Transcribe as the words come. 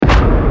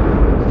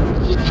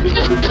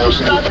You're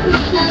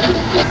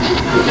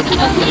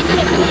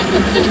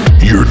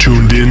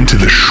tuned in to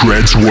the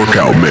Shreds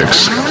Workout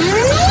Mix.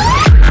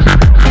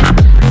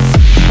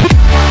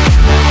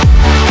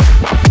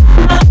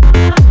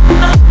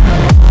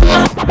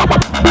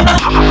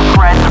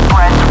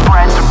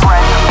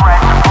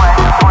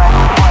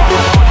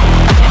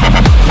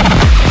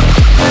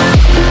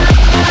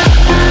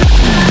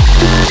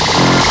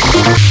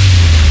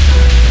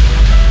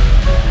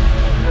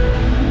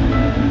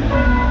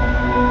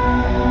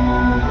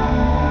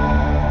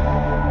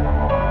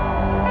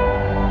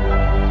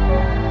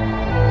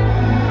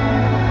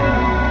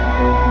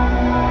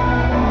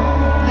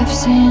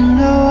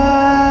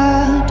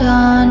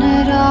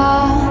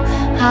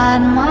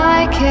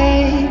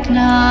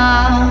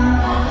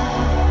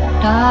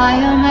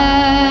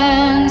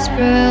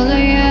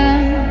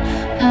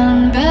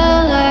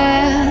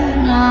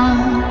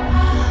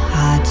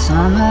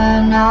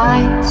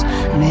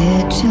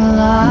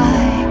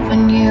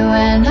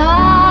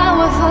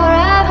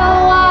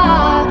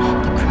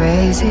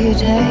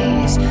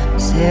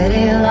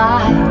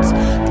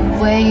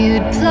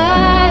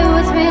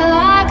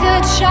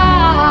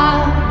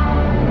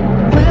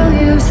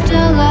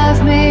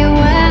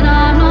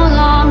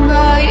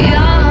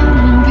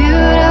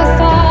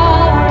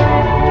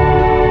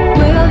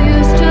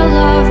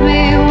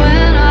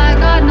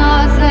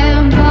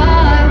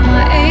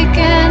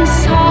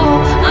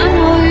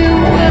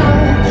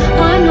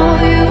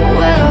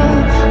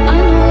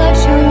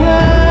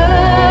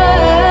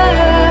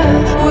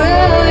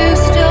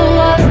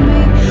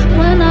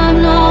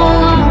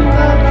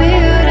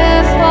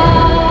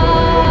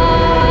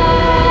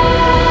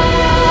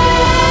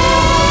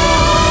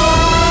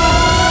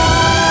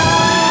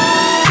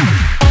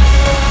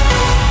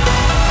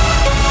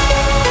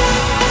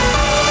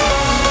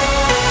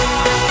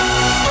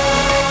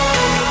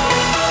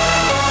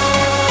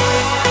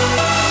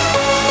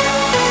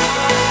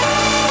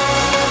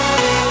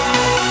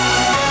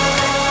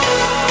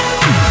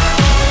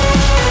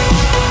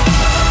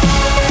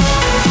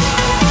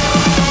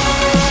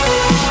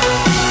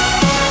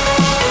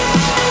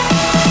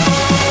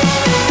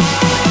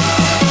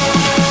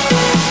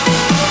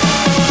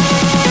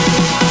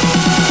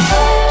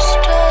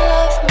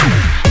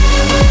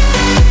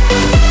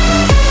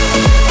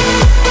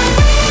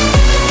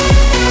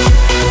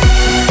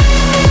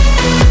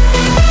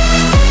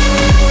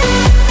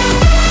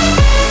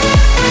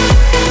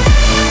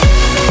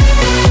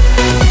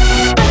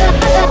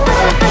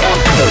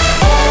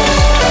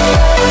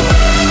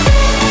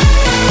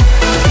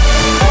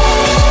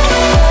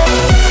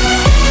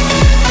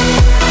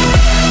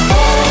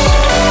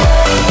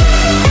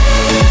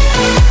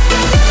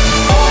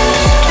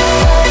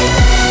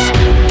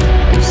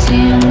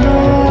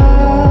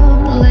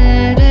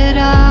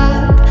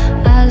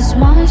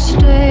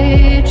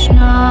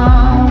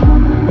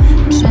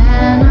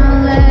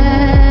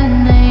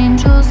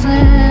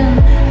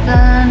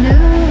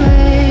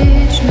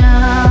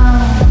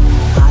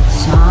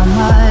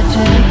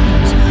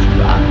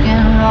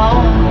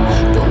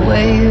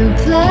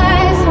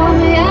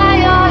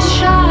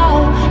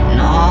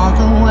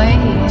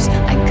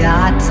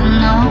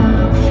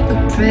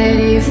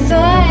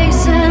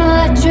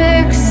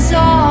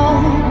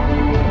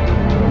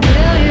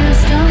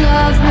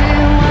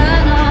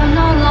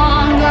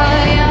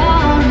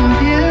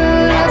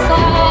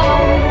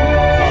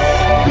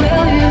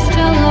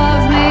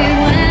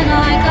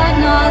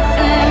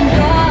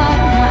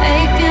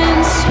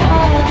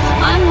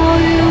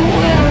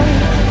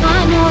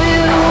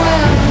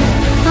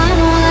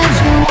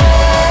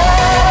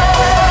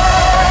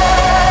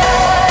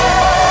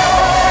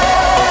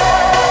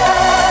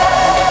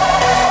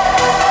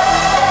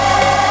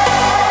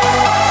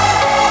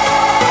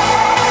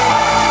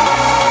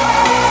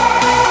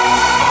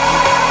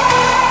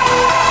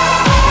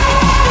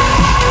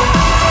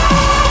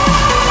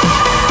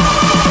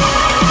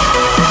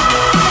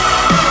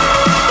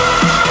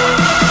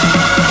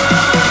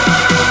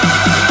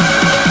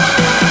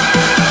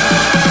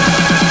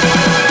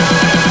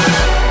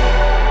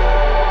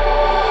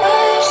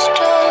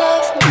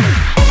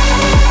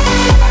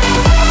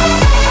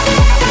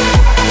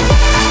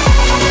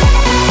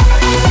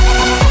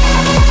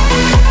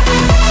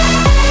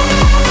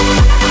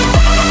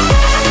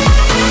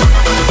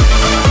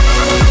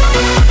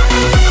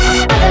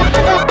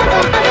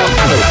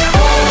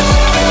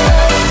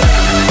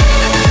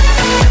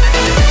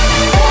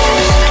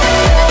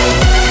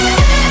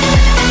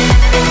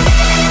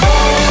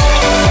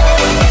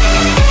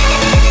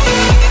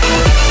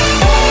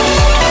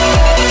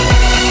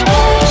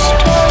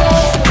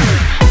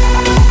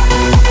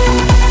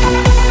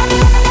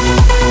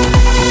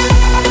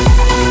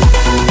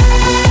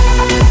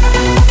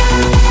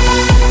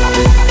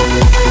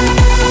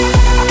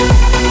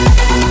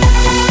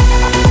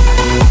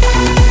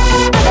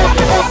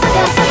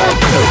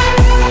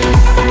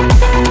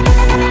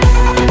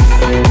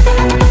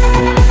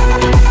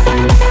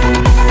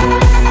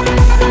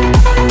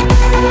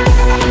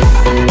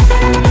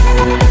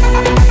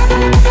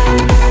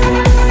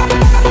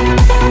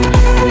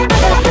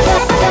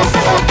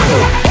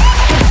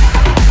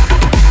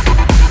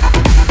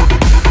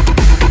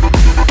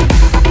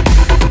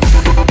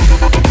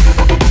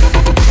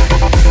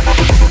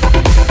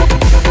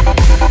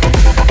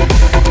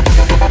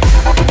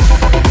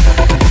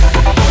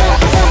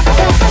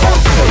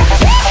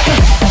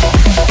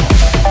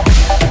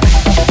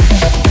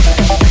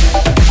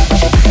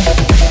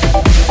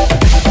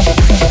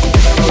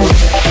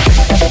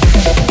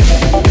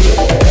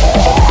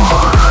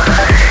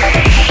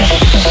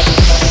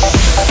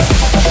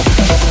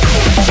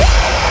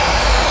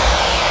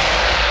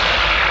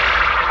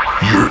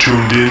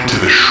 tuned in to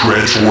the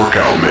Shreds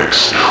Workout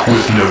Mix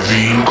with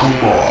Naveen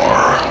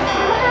Kumar.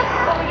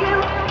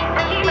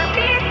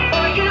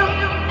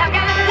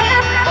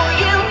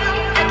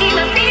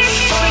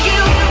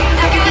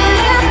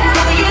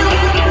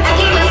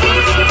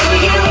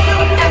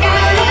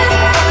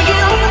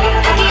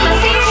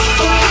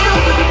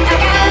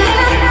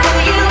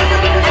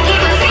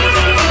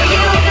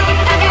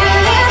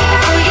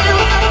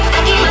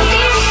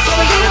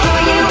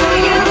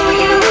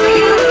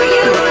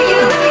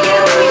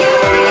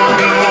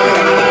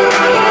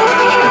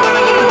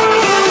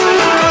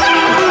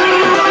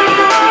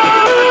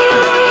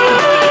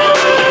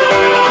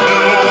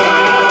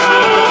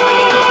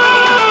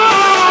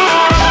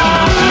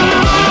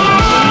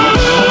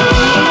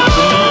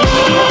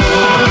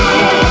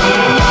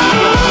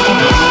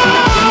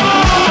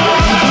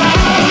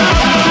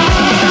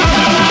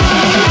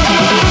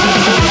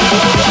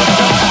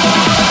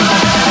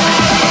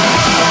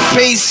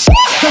 Peace.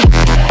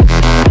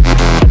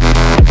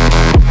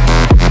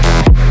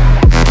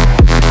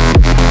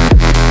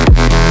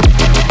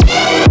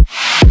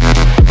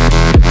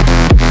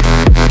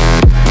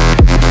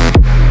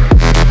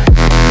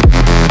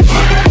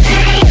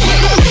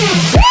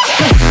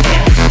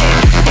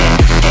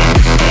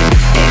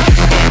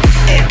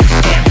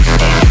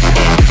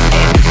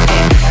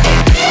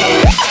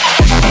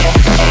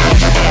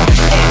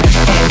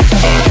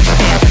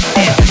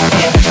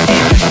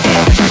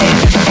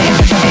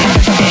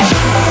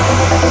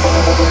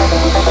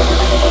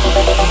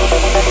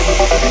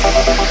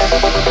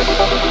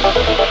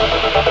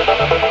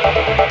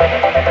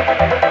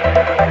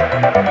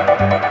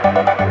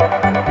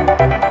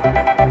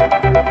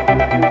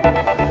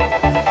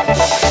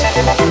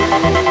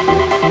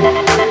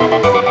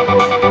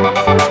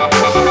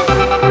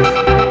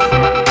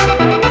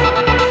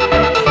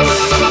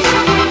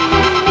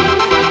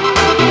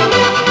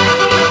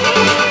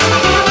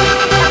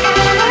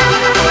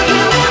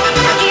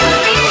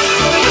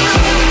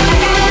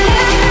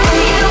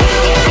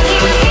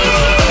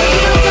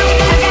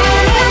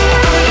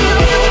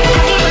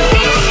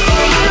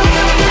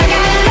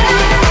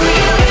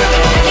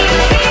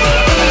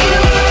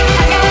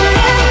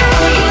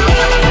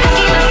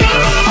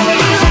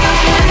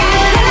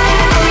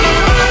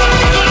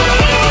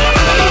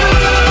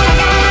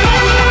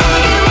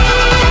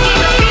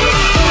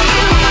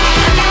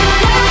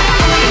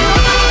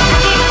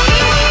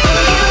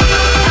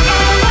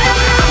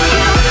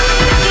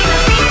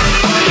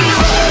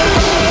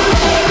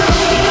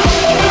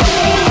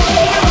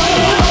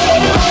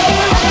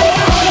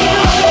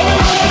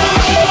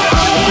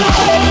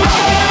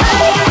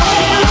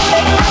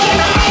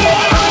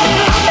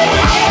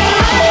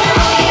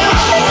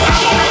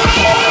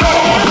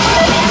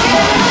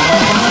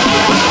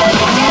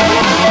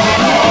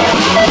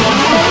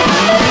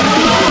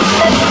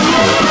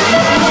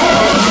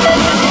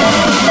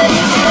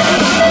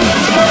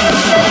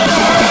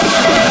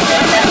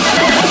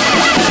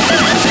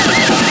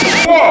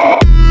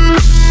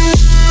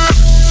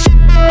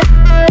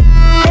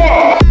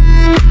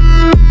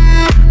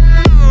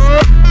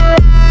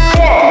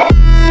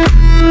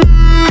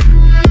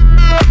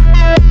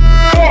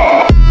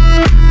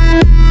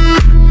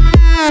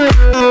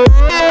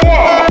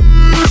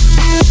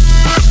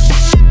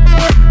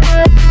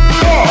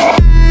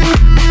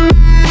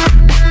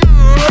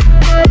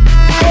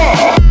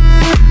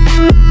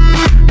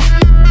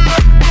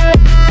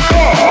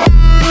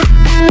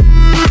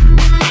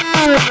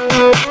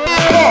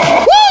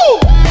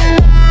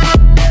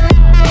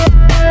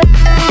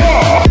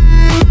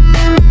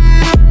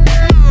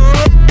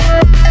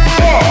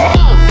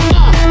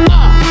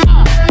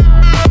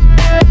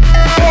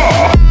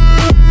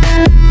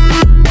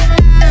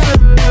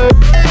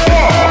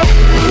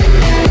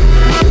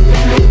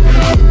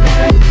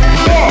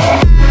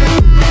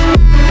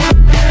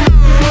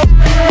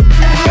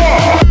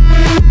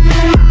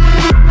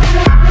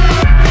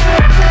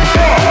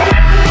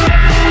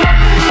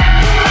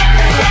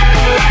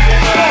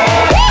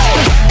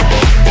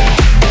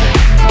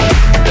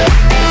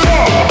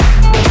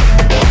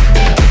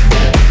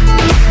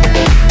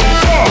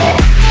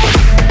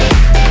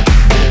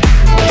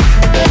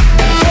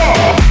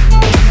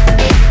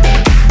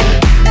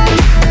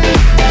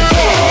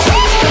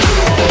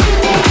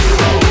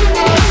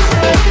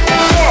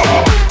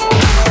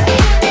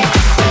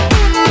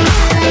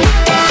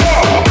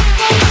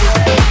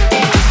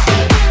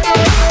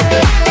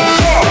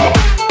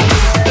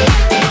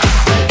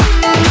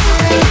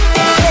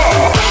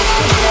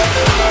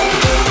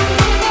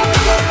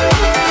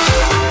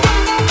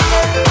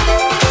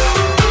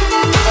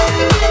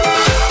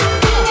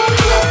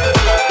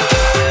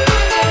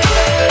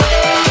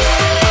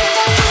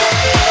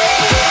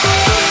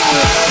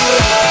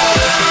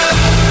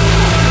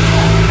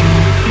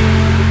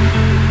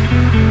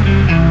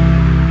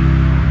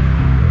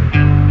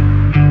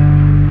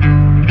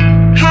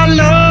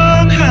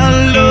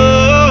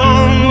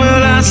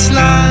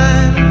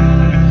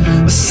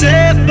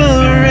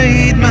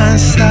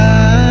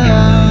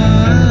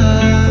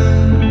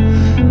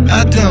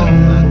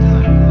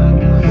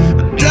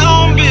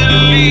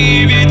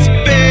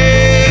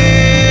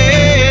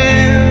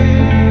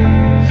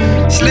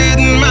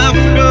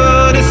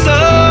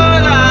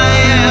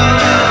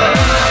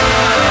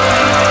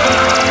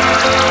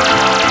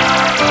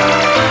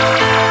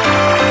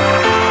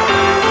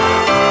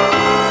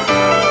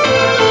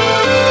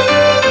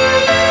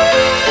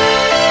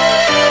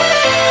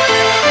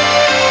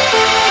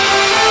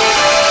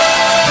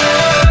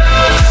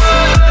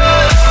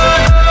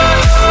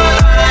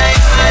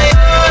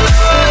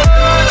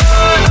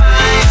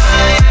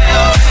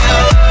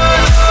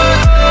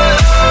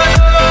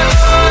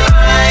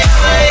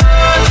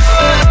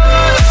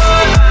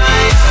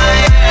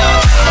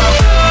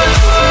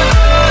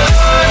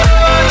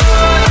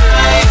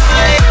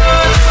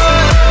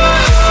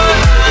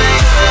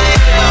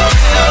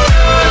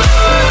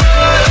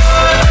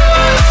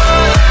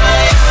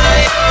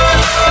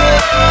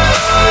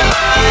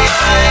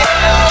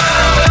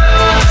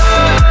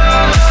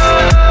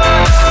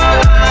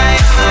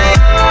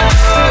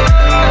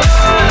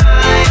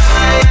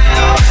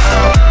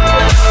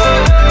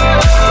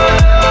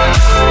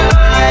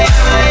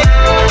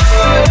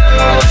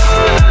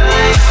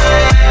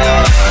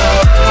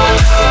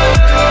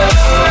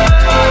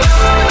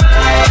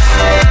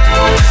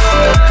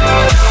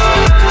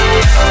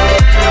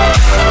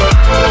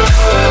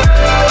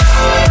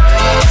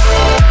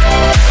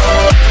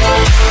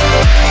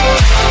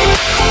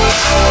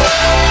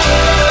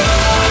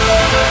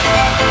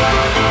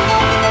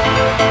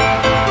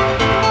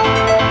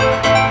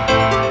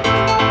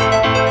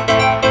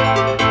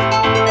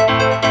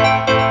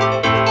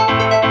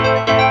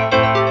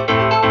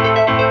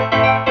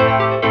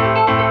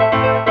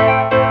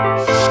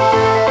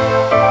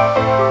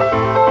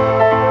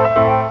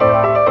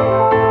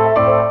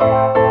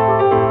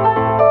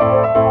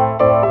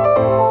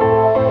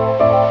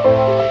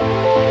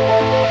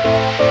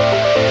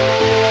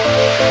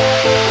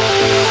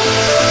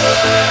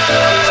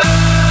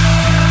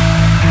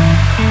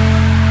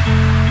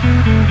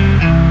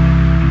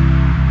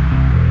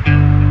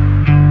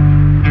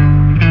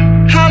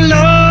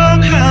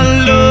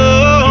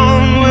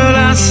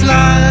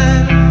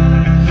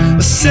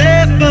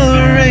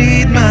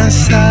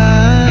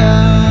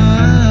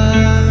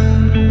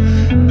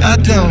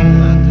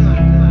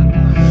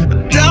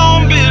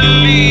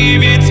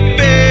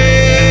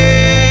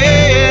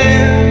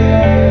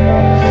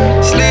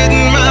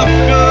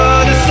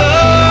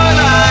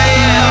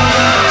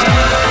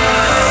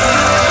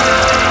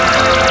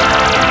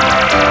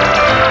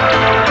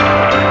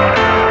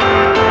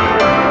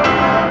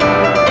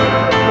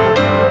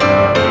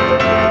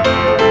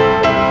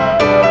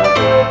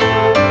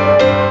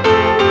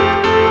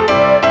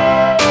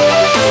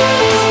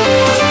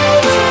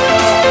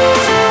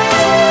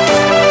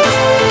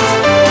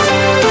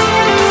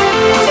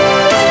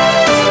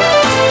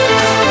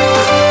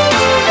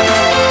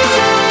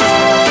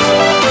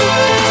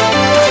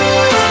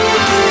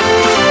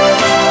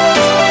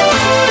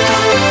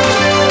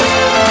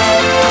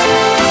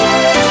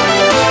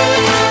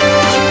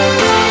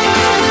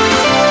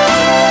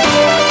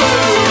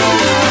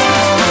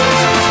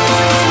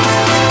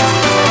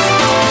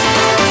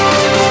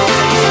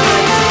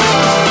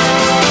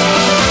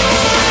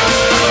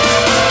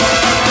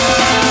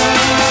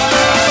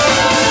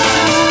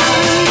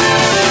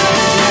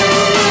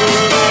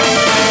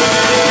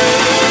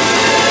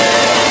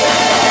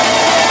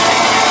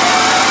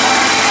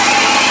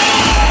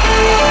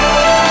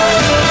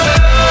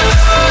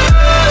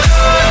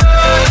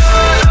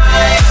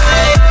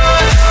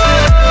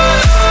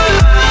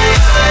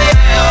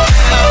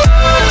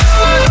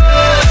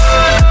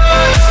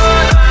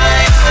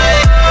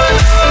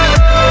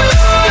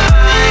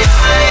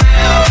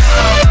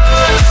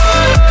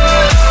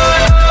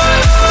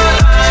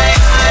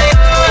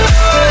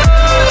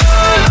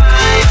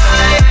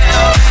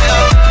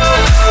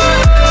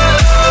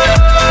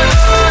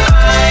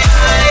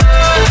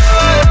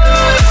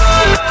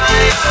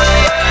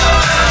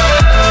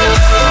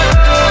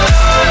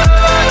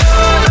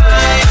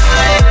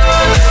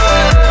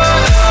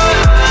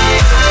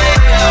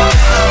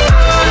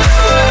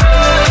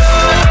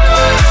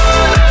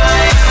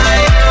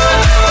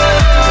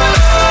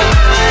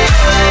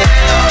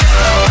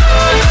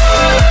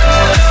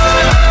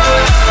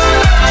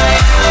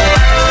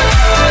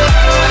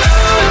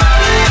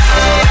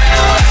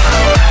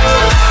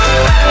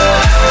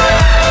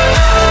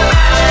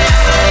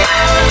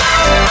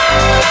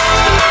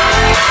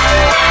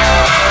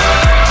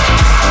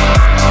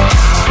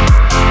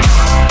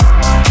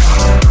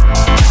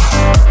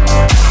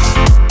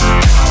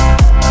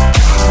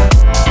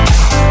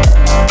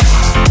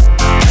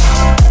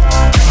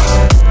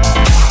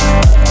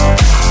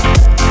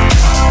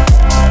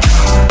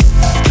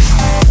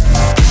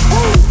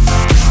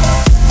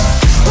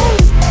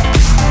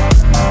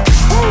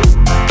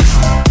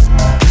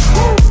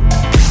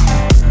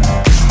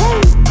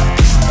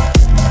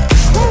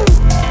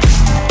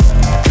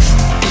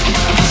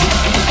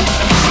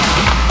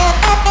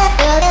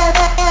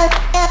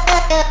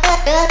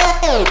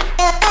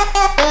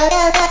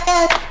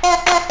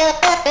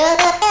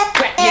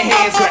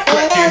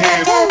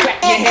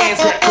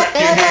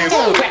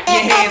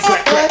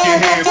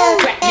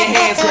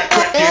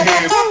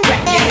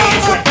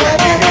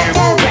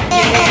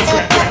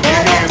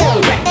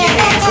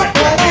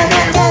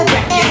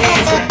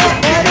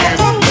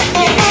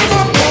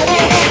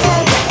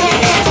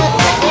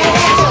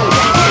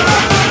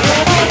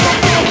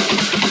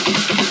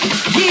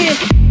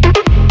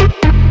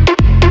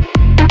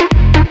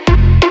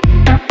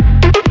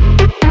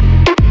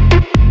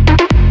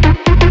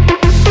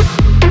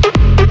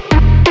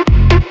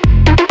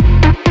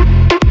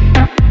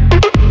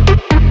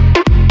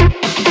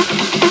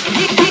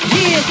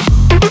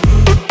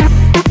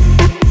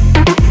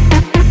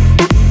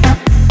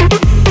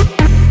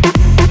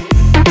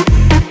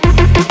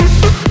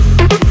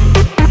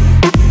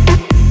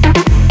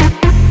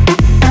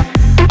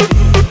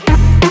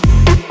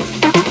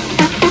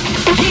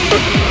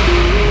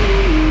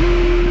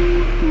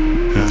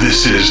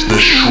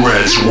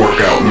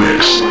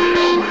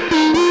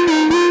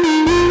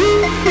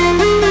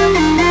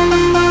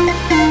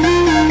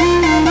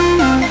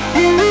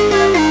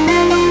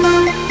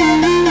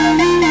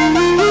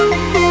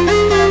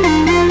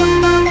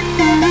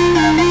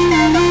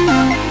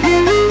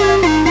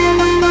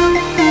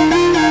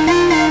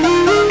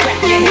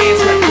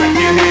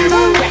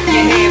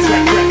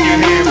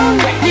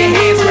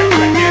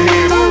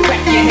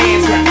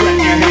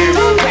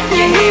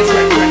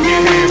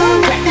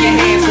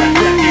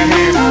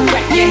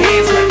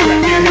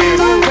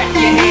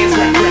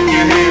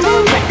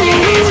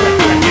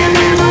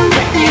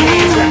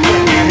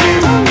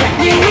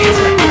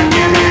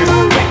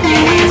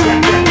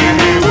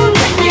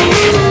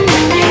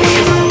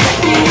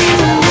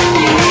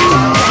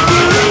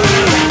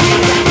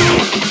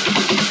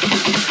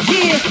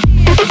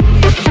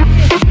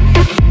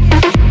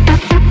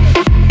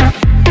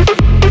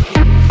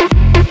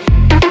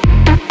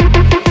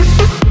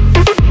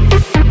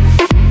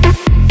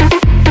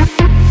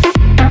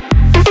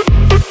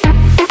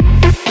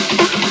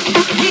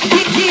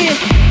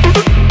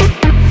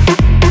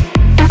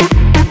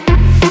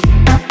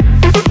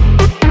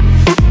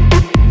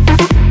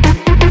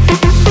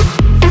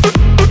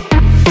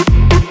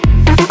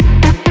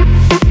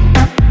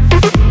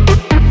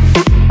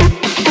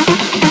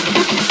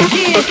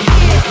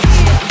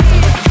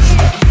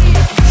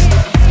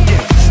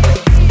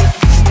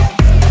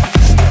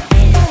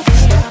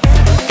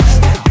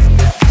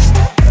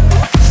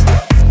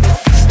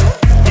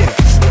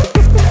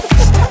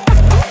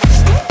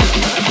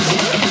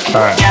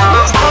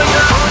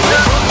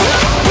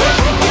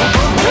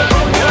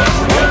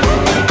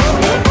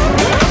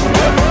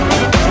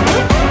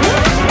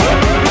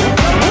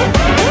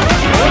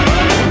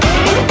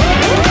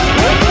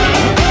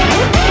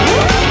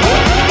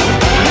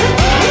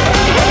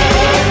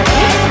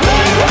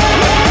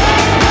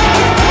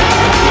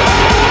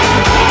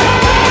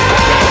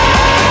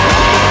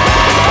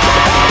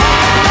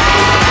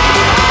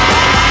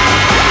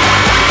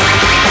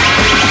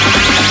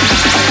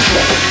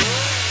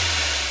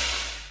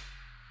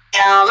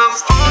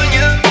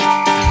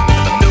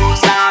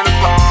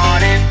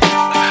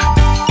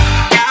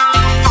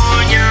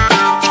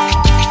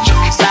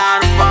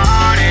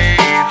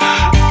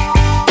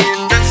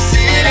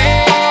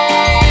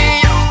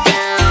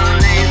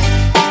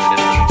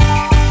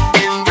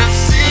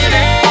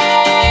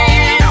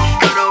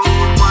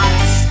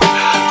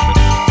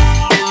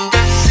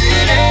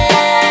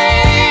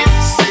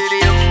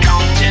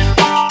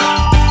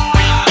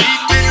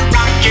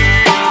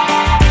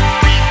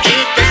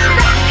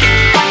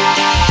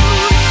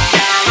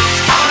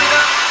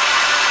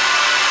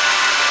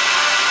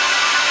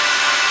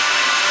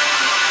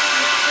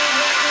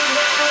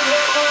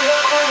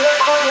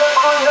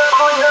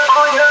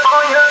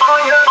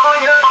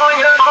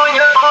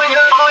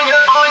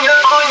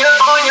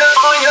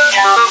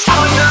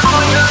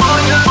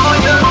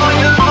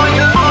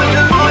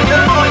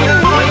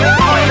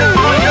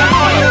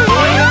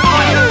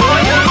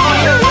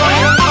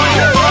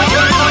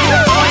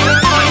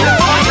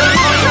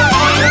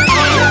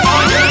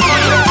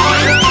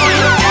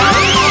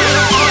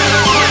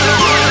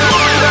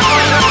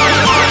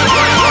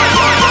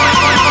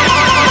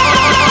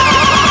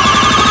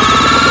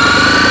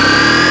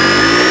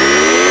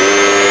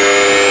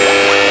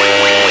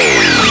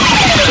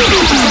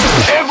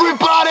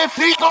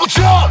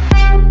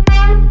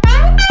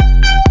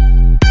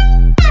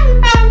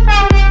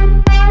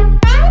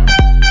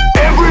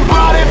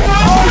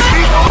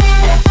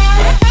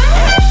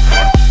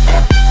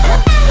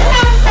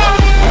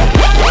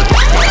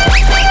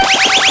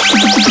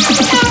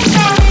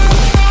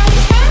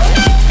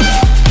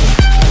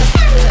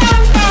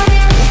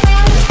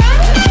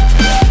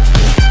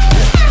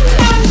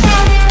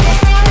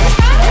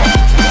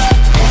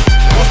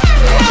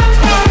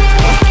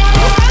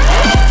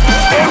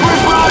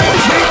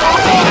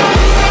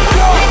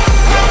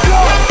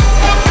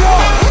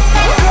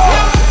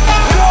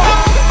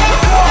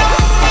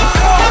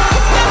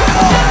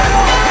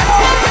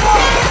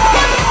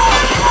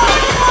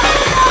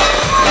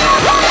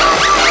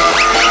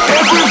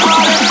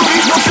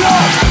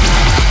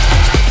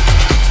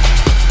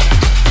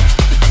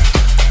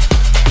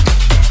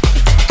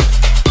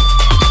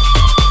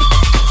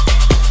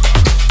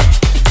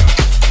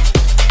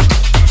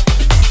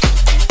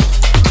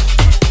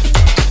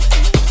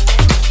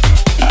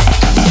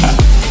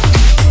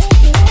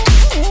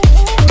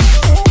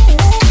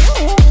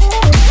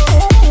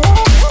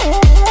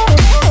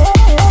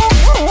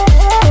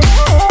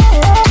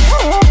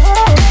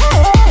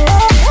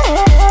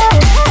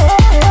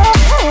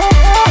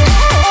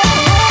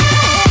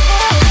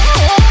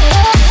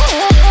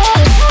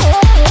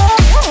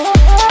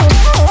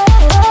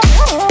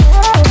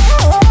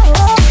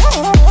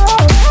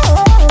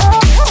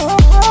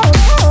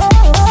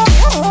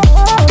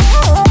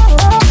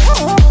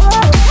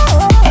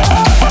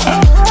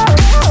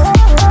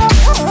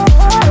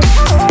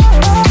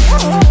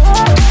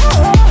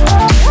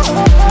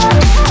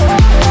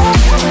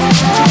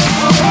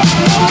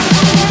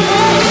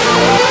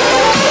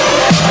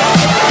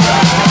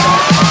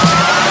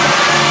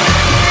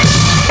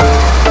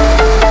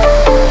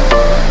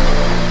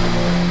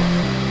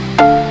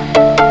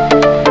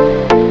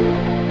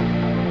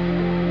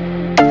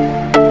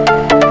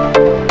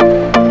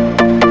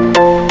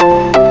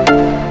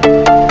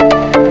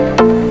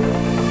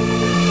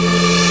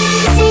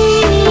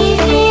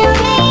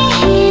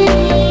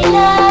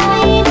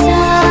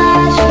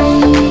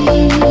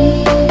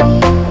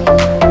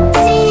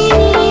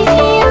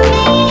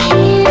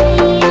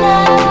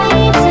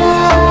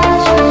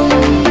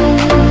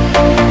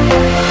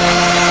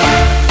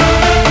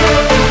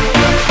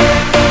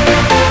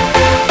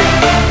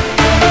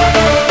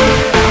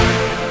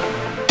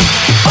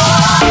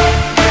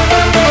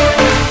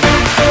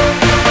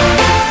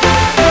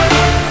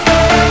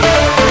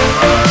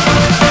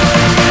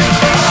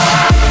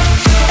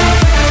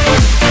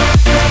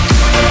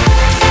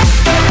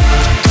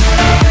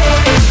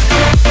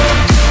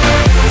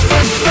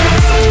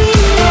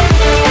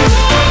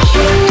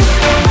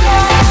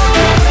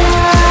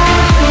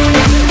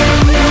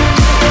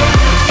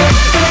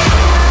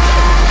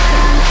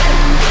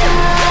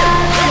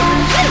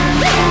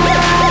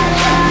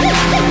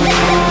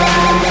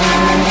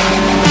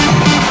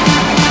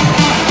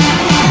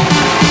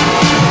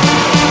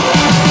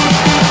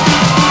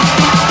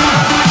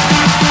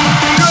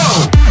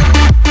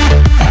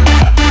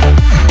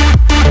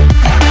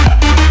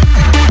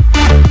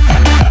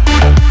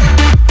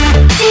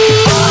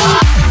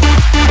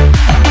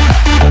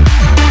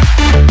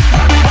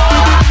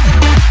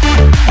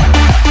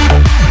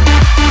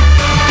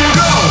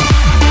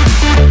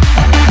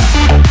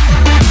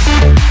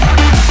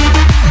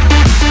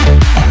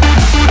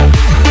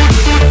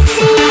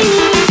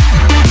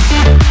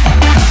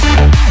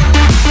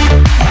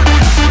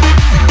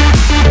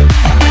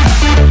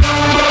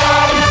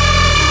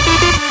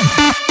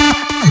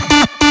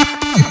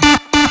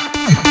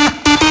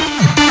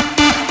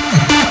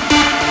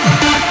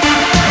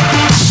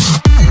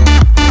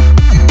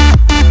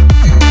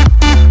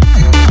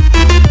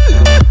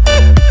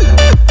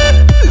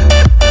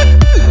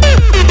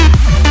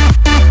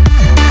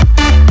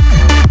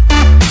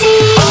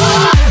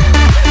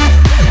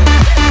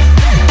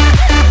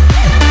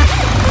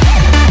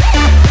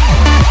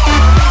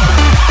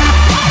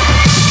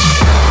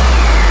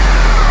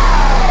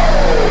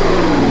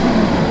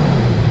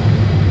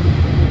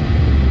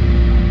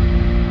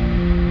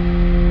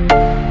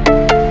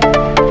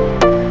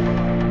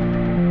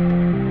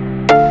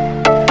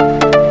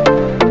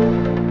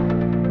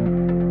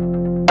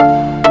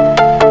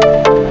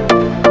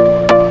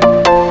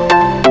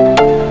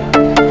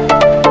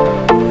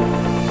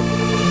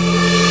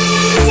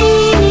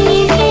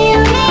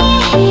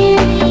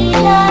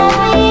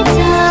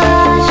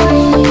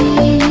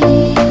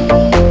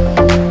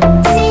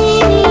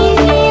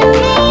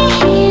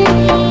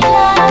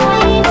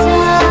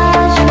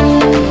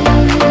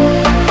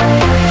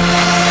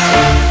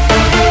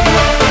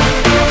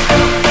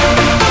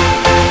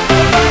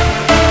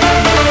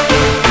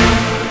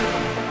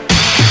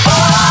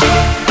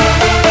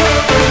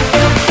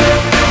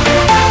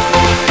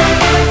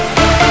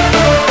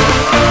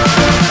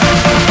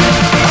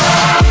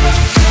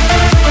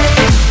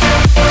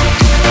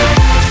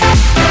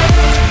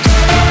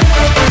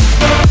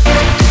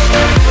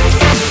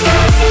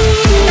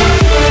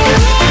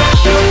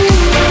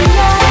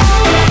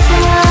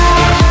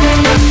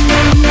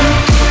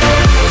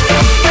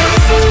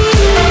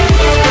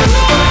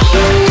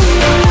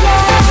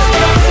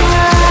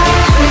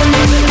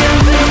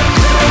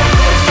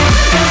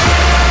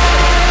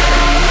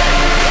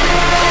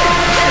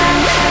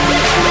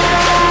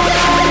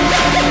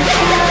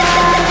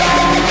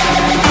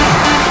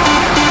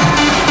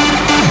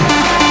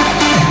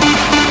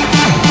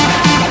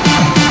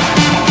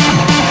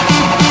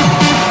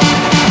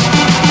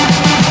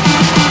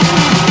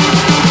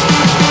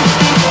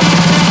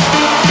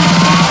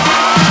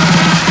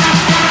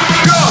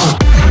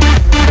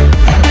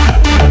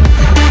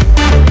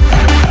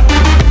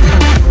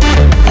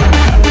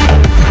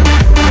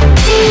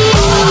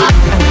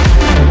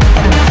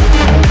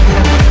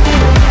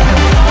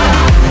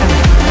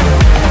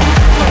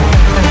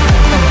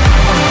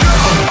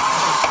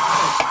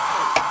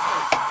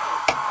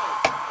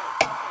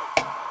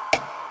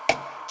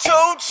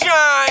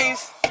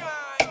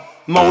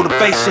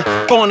 Motivation,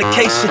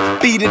 fornication,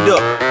 beat it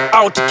up,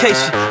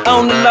 altercation,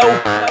 on the low,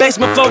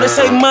 basement floor, they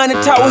say money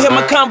talk, hear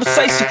my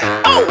conversation.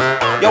 Oh,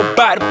 your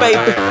body,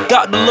 baby,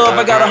 got the love,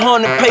 I got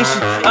 100 patience.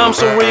 I'm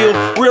so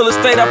real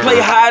estate, I play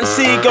hide and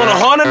seek on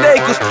 100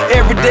 acres.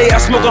 Every day I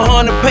smoke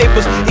 100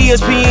 papers,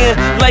 ESPN,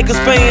 Lakers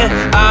fan.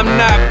 I'm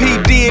not P.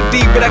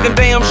 Diddy, but I can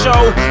damn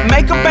show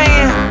make a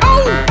band.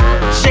 Oh,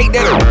 shake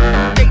that,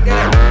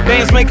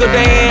 dance, make a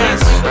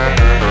dance.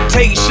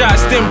 Take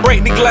shots, then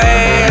break the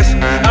glass.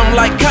 I'm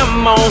like,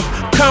 come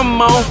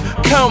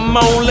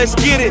on, let's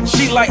get it.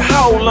 She like,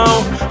 hold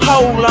on,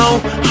 I'm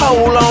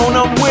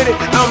with it.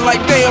 I'm like,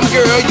 damn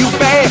girl, you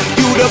bad,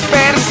 you the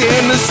baddest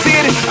in the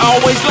city.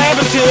 Always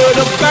laughing to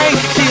the bank.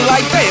 She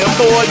like, damn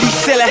boy, you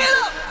silly.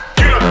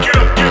 Get up.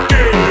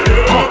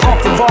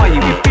 Pump the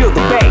volume, you feel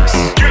the bass.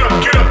 Get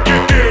up.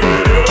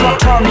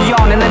 Turn me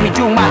on and let me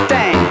do my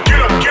thing.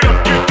 Get up.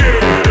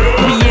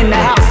 We in the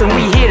house and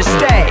we here to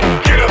stay.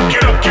 Get up.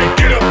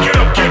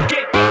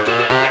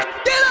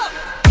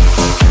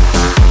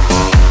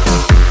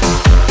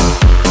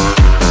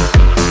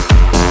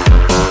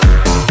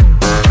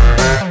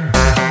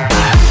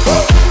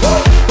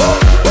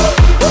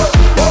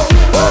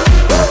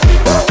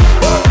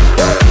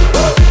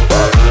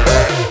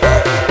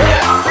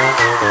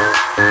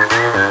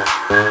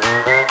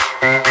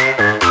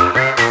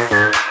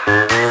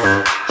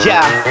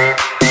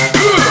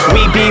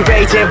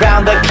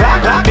 Around the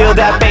clock, feel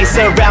that bass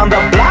around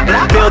the block,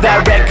 feel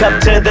that red cup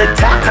to the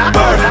top.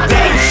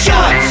 Birthday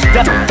shots,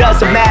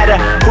 doesn't matter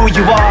who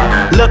you are.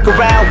 Look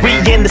around, we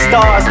in the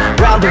stars.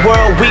 Round the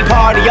world, we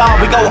party on.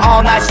 We go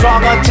all night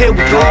strong until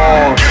we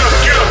draw.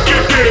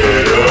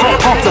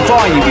 Pump the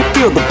volume, you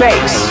feel the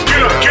bass.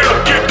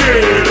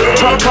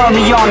 Turn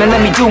me on and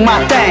let me do my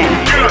thing.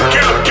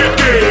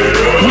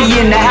 We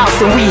in the house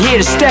and we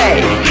here to stay.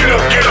 Get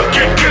up.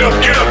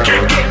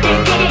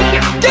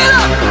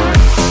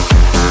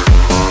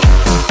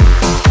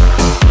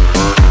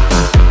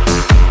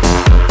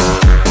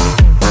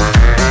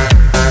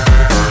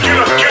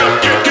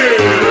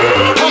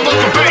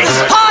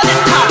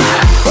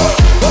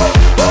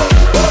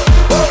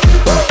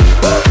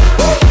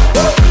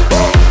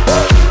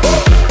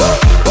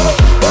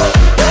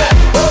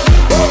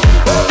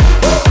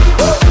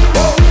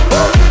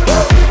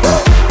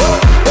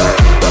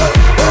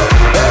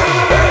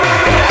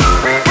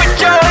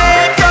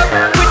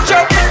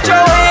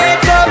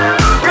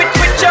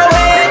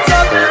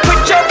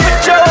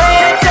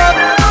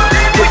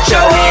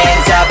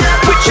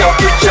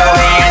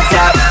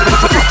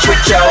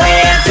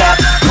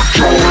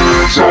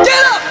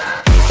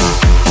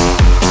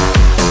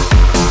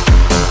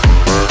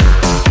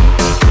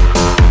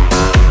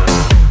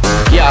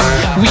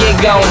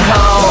 Going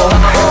home,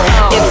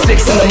 it's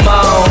 6 in the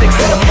morning.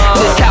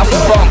 This house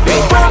is bumping,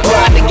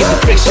 ride to get the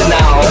friction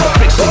on.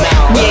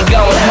 We ain't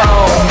going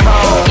home,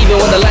 even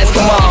when the lights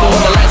come on.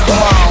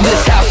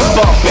 This house is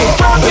bumping,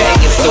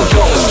 banging, still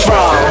going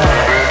strong.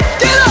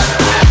 Get up!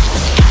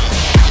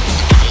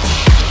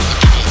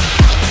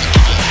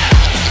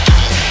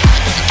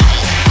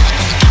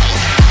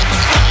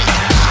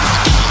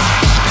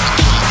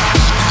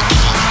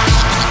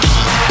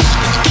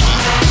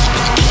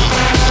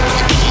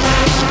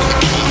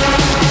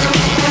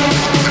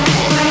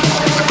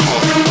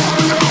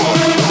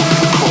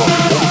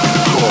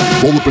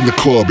 Roll up in the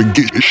club and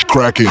get your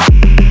cracking.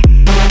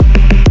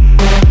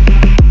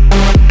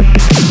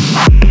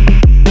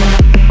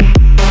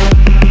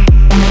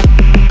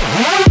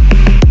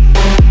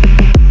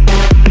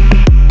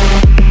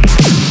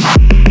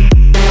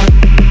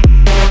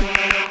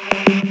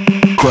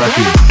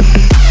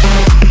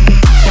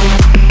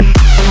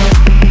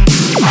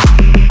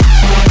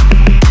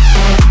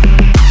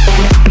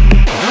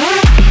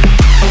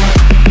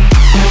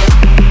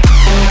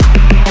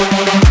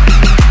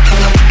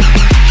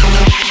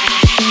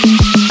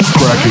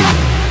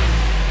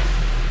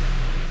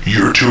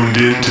 You're tuned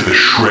in to the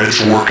Shreds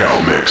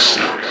Workout Mix.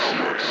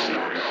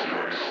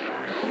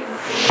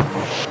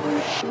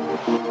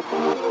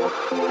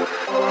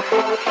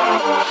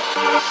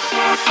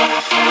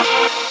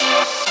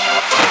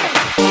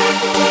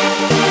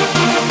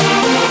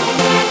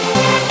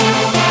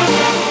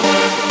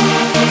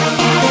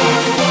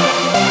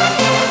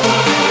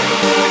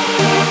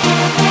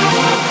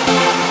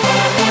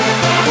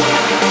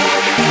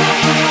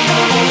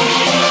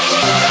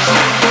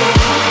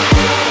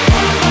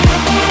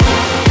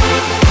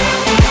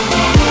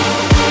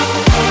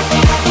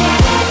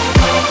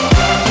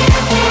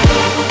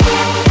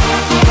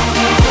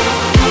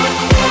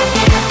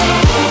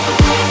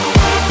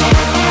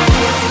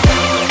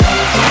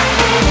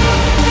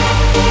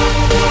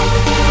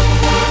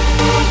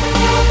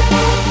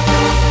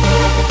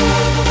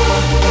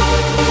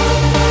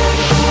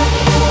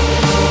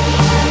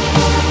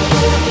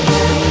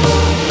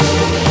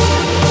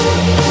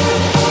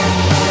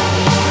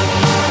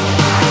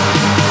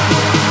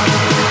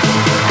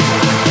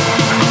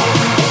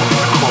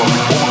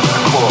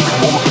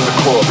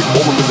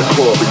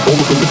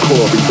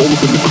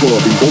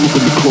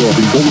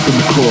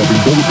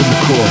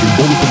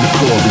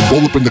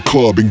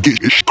 club and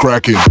get it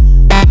cracking.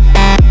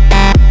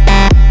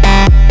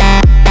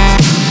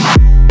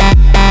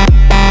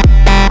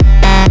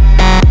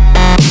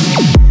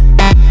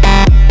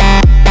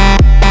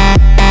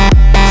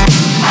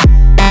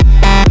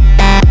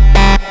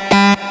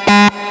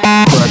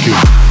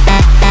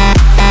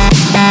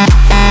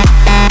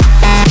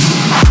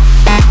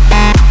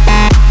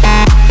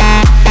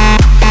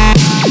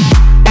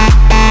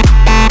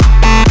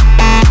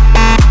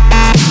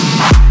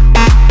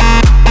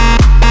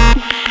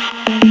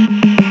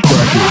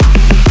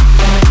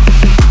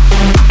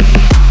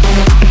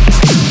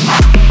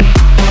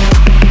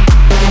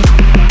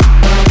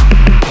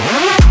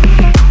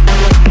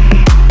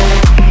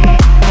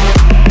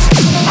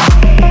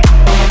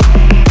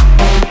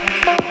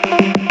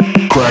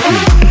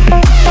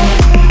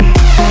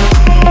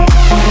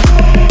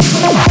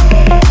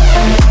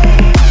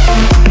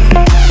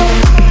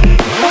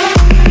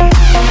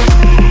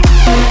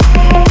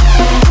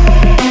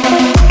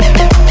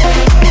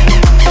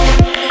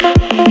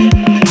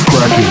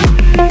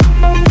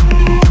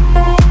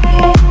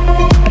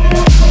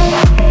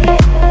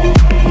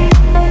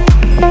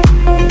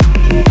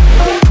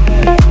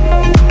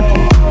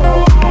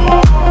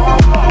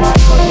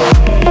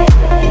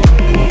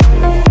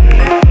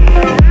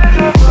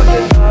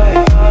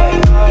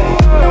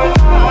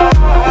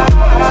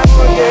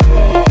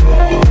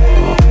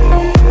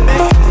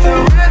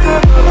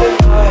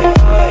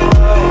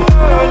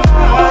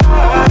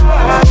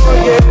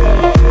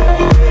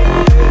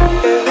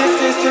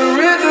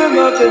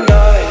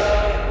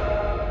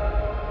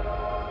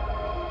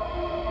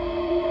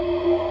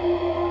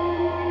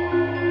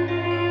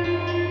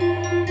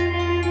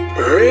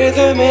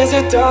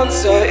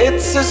 Dancer,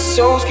 it's a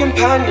soul's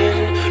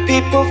companion.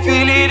 People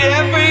feel it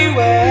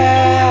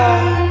everywhere.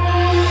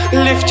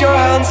 Lift your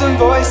hands and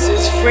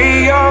voices,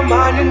 free your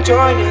mind and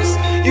join us.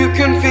 You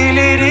can feel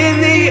it in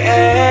the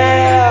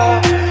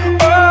air.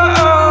 Oh,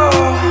 oh,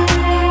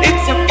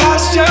 it's a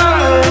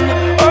passion.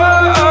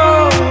 Oh,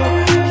 oh,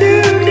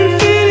 you can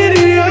feel it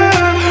in the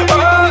air.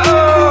 Oh,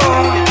 oh,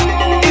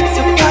 it's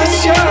a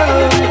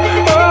passion.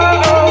 Oh,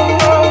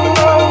 oh, oh,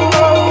 oh,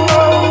 oh,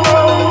 oh,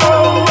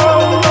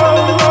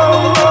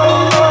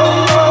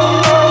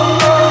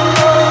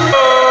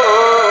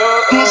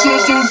 This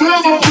is the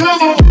rhythm.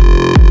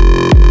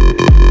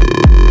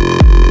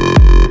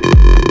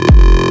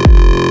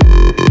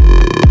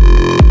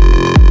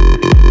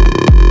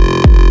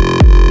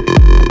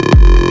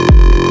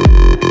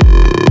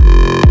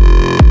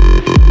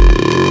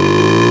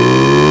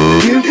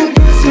 You can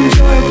put some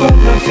joy upon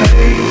my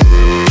face.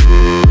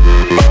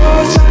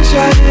 Oh,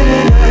 sunshine in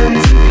an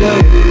empty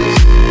place.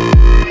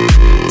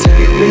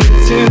 Take me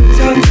to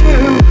turn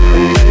two,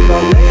 and babe,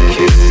 I'll make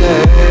you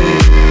stay.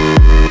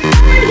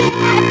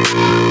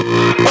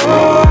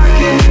 Oh, I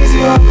can ease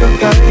you off your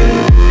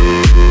pain.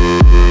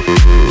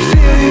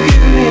 Feel you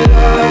give me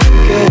love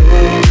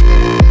again.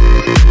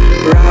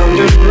 Round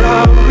and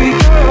round we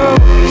go.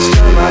 Each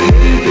time I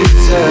hear you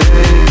say,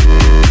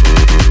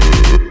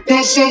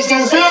 this is the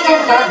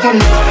rhythm of the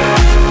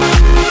night.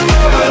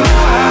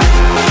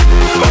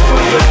 Oh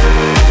yeah,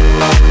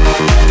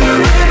 the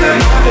rhythm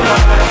of the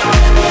night.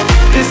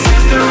 This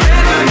is the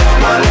rhythm of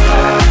my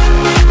life.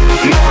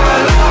 My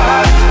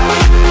life.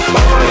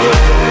 Oh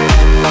yeah.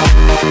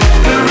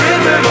 The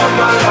rhythm of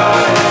my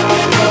life.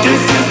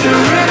 This is the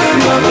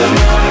rhythm of the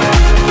night.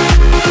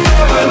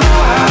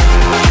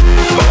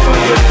 Oh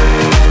yeah.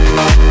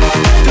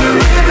 The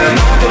rhythm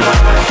of the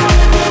night.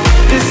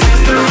 This is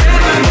the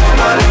rhythm of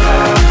my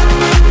life.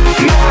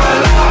 My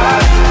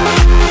life.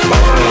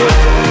 Oh yeah.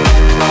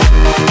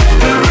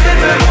 The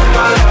rhythm of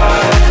my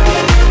life.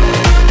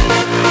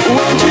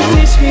 Won't you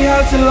teach me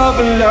how to love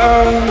and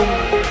learn?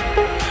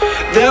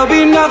 There'll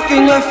be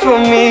nothing left for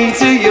me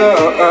to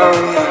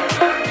yearn.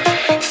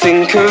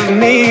 Think of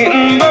me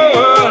and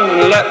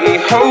burn. Let me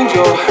hold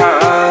your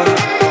hand.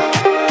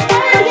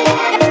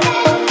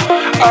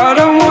 I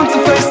don't want to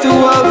face the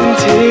world in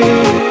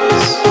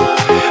tears.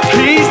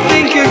 Please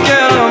think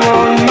again, I'm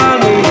on my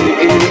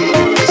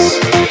knees.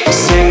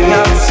 Sing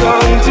that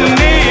song to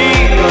me,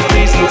 no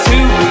reason to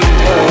be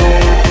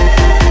dead.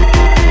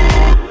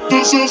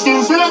 This is the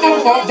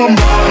rhythm of the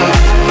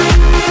night.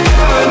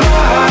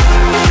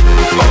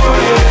 Oh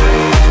yeah.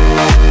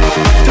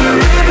 The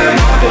rhythm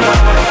of the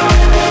night.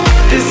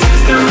 This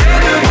is the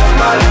rhythm of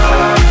my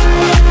life.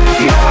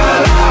 My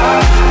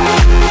life.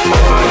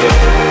 Oh yeah.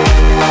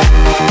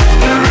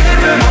 The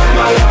rhythm of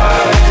my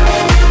life.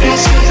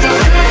 This is the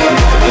rhythm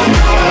of the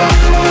night.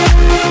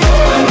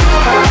 Oh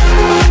yeah.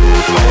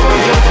 Oh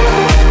yeah.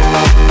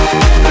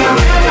 The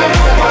rhythm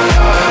of my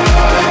life.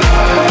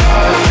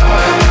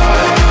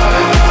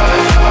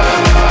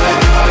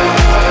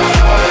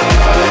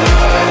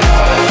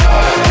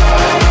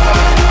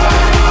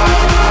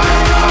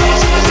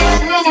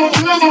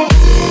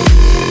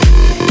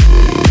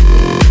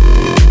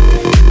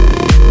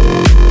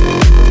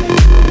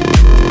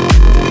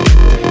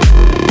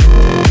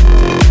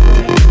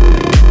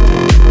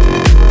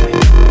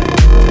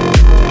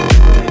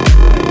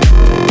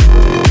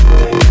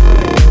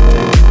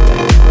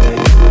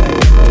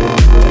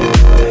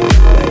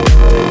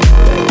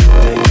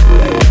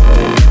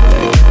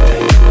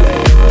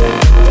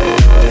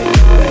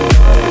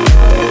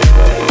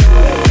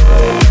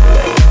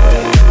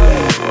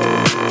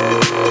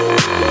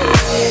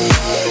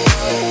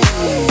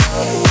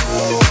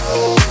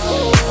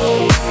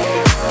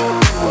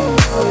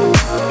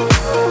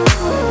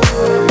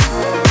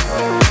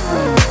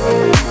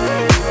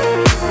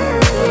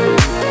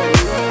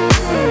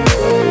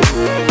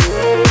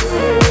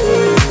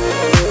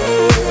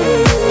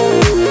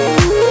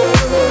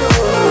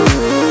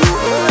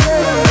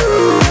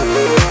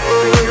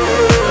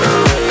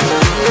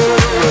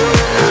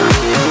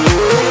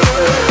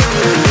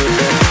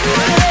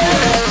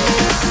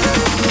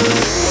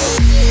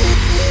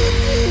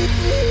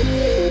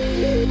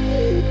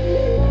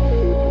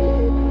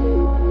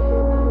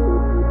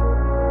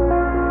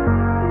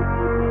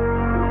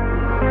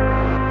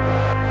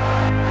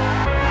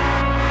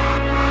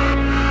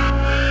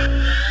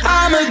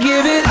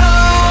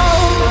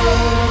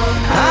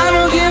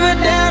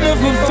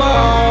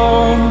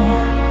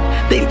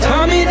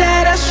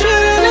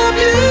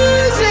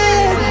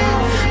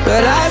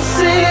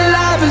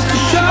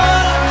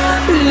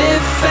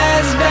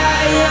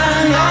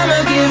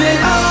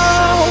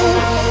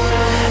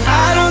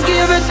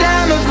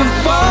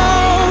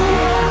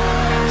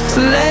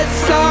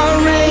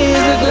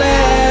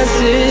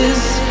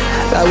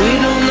 like we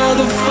don't know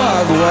the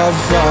fog will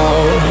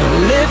fall.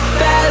 Live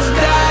fast,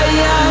 die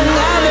young,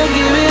 I'ma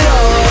give it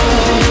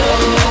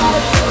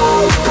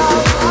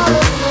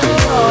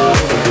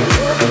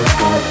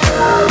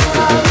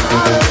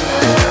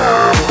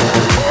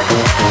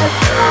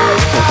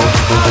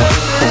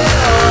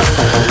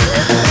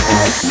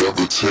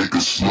Never take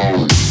it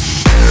slow.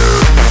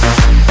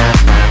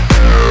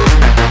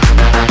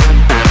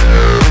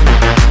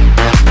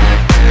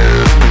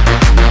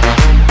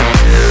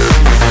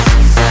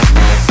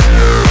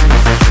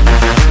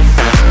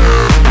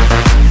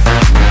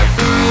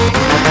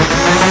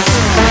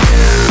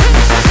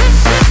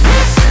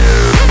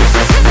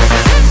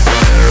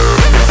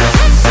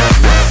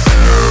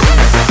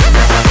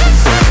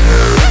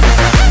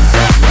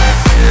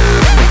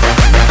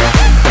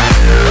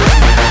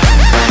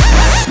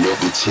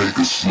 Take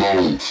it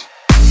slow.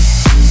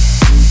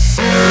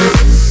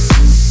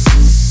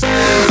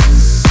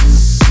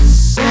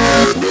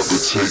 Never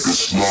take it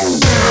slow.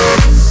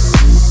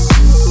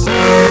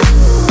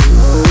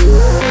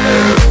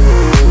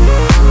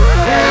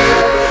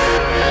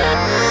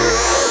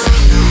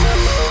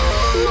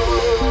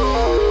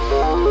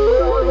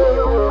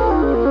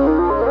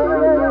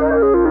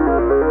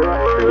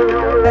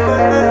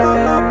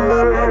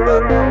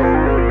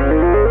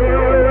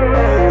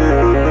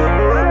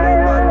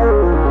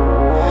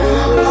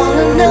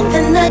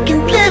 Nothing I can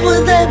live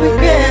without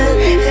regret.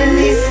 At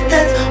least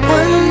that's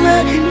what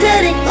my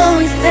daddy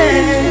always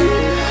said.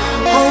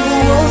 All the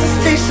walls are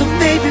stage, so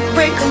baby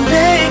break a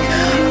leg.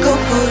 Go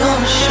put on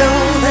a show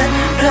that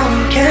no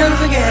one can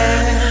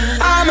forget.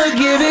 I'ma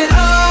give it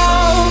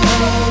all.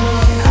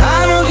 I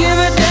don't give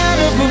a damn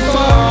if I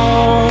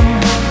fall.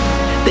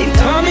 They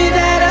told me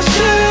that I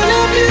shouldn't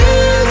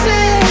abuse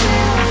it,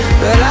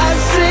 but I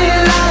say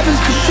life is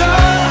for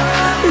sure.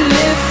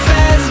 Live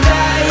fast,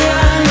 die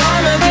young.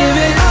 I'ma give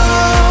it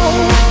all.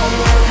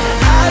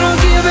 I don't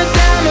give a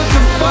damn if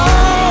I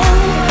fall.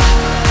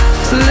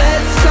 So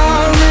let's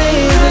all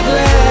raise the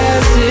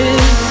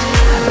glasses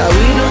like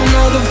we don't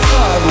know the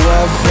fog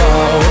will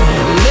fall.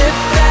 Live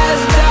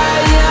fast,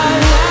 die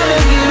young. I'ma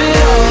give it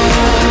all.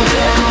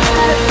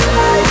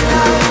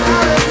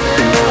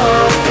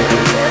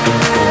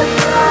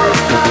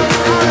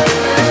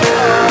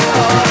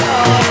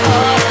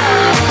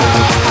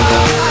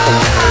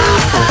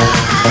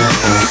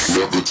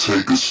 Never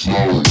take it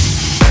slow.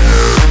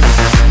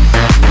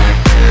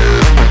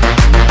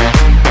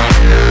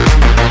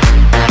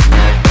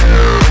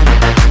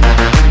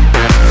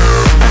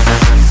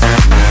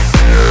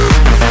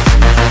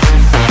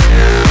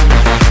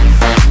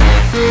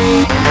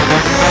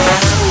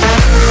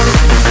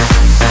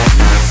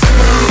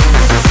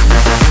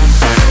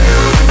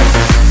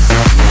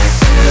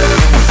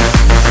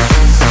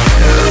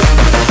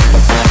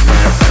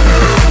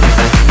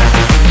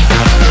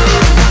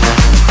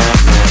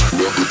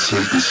 Never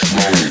take it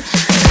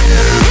slow.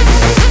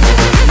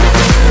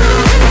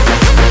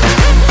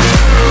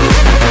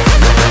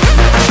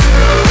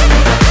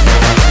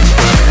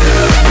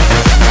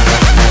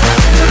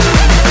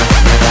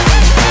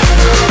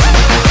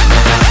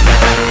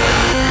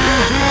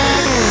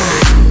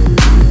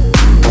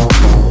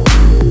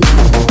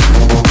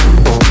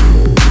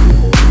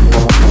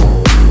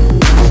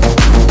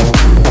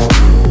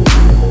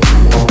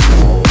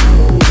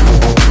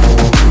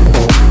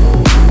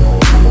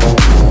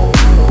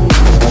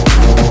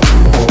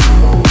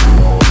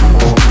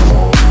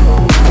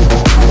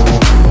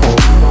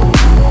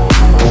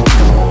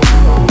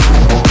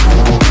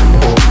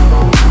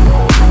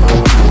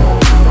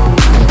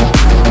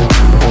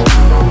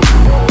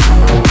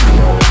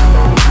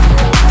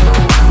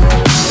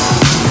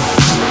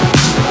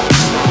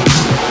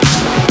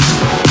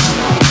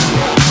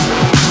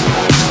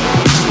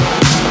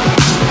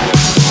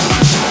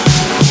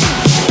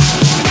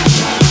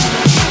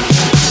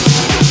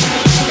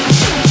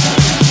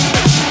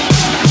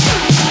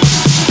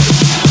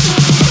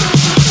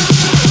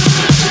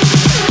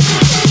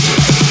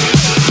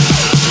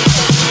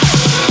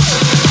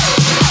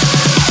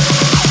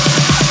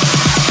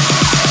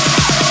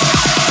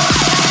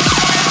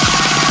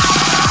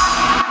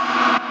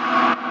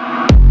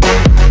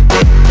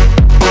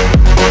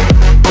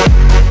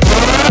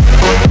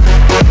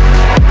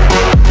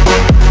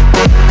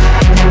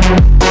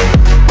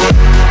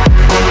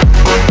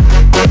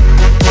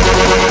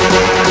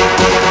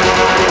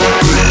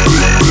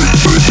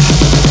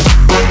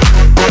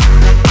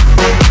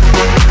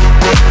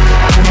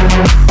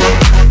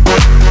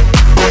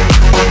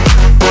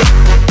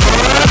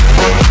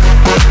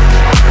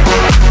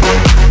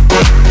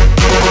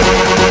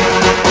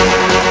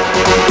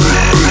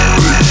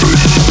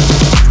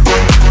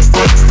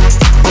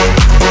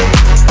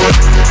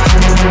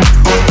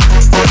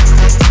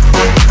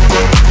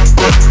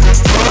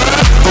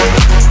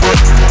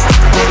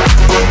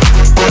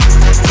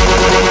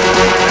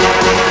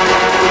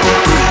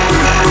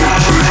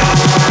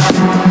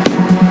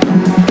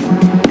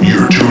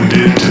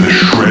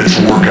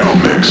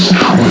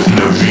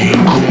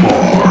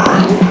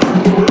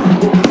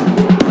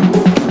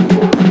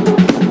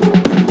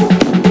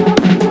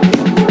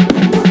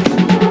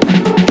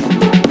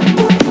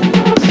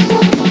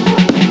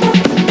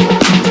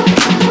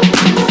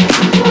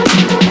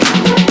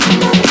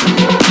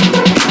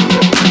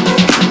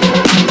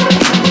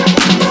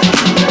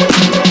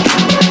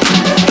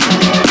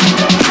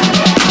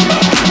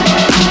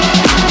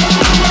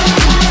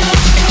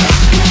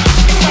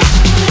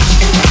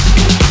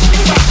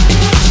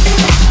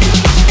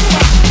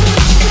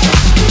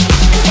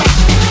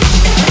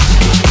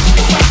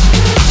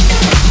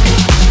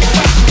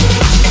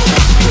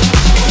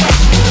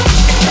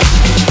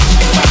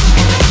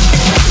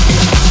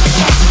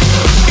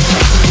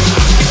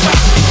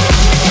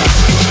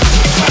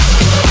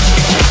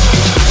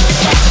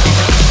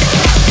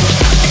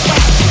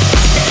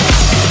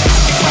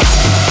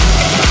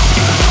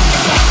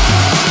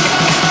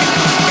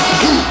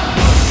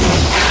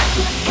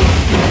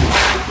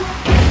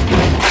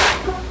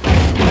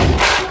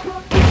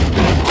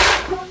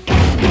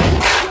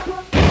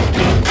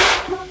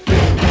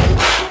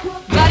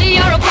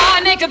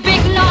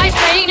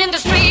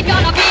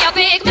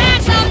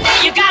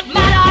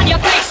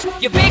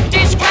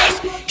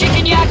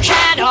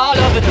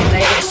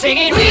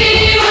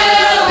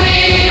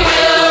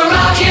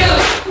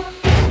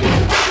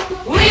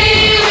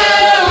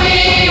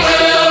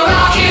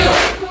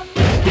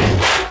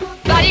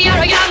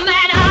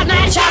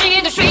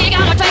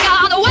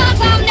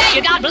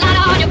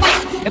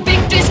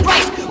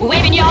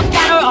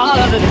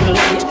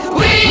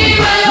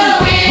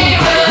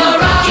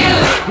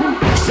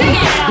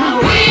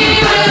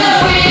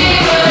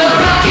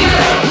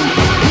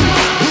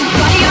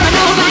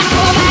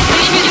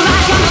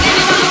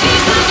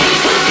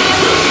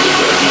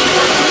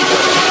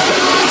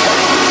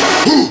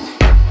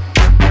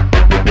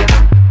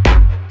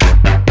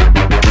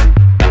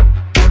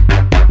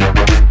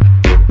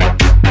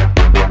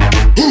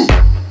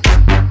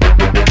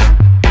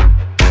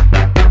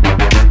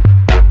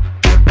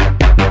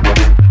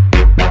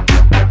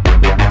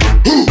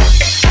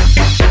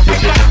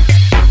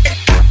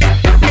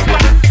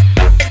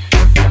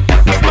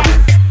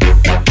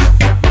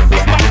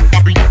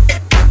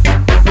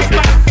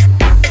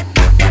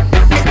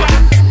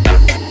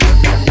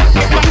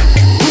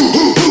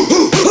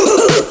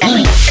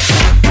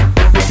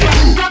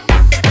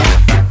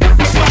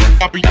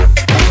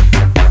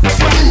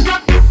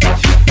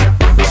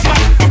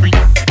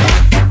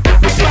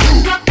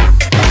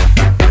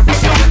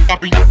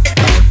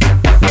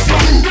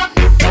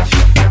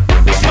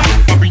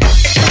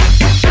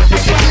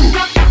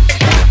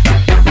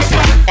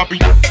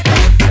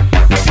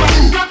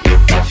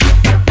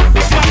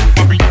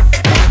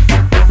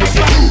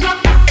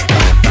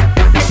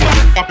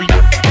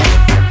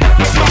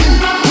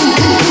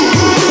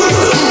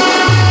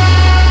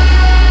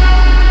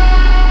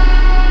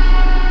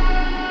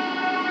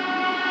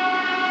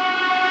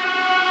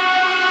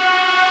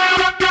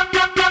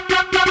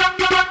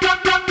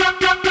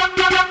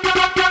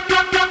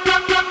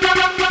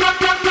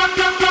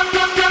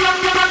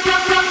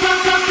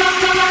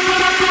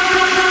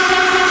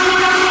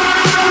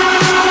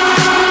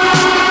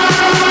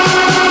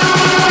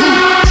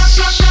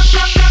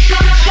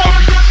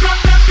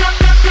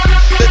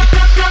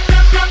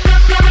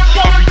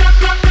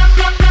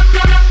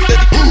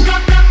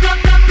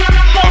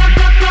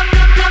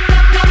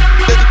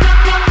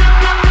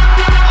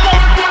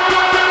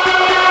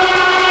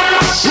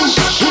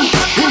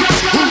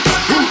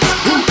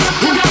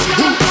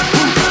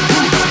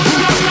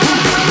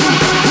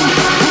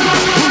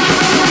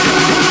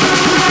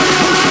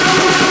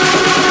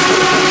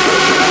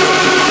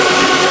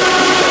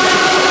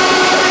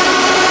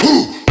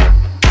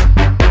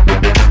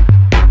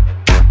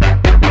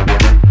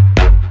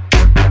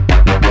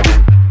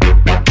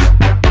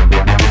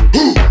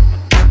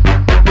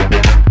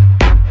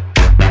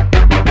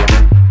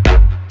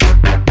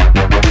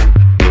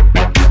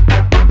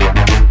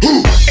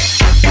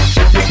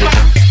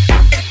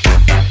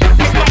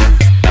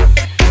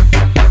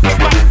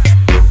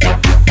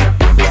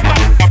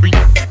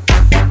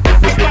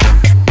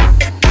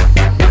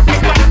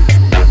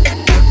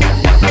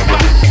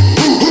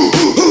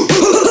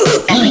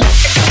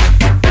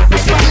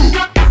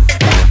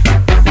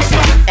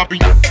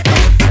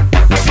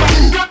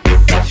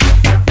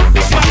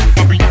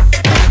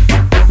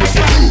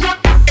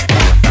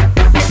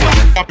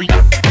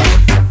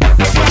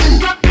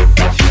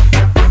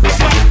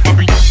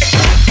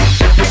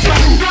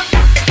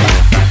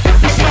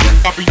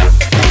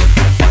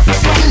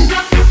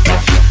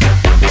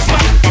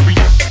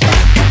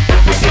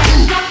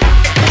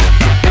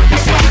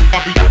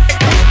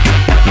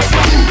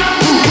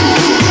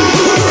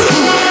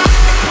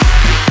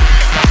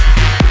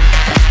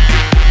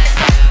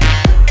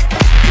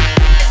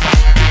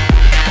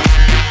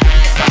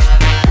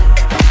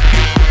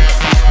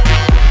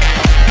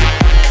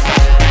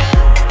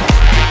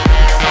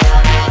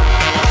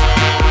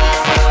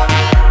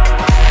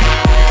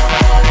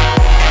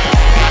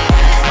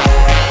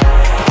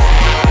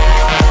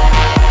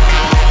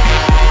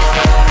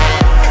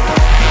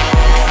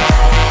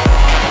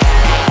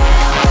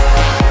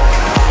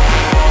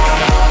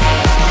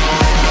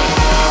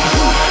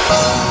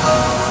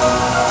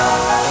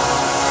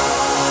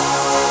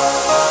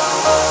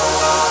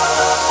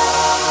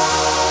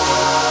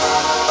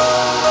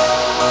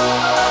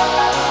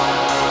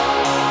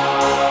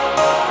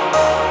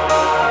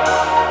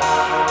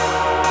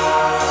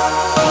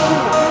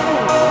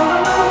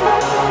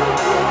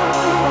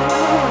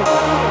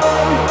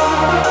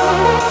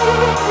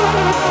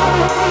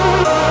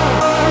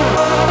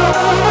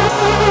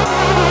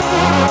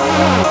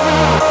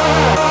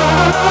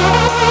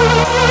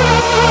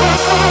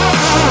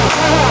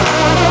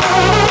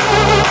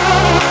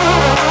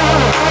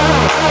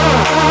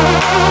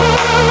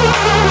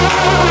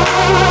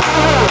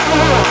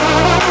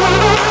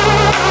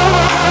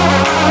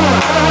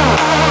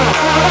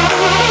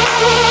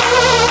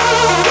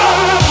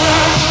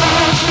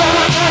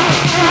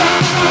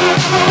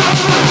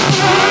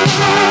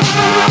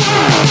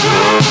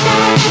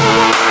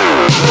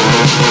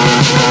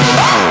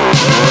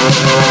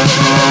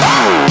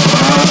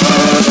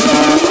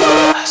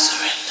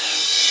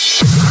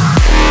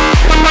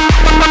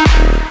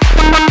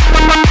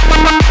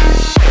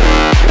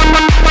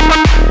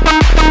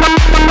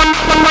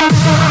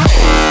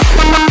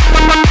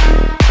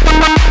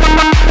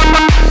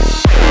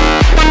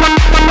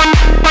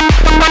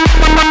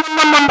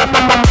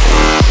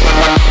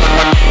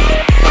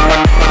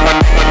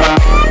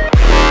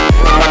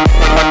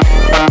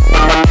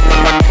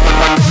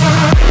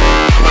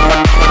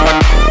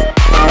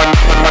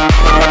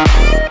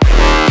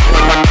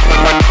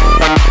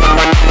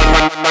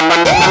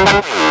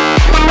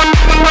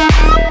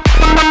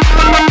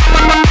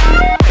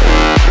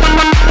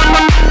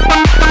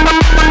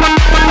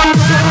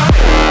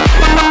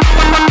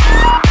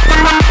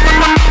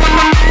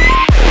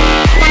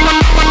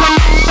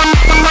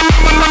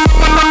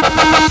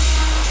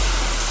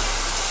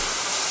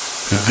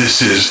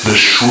 This is the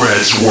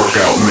Shreds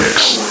Workout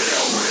Mix.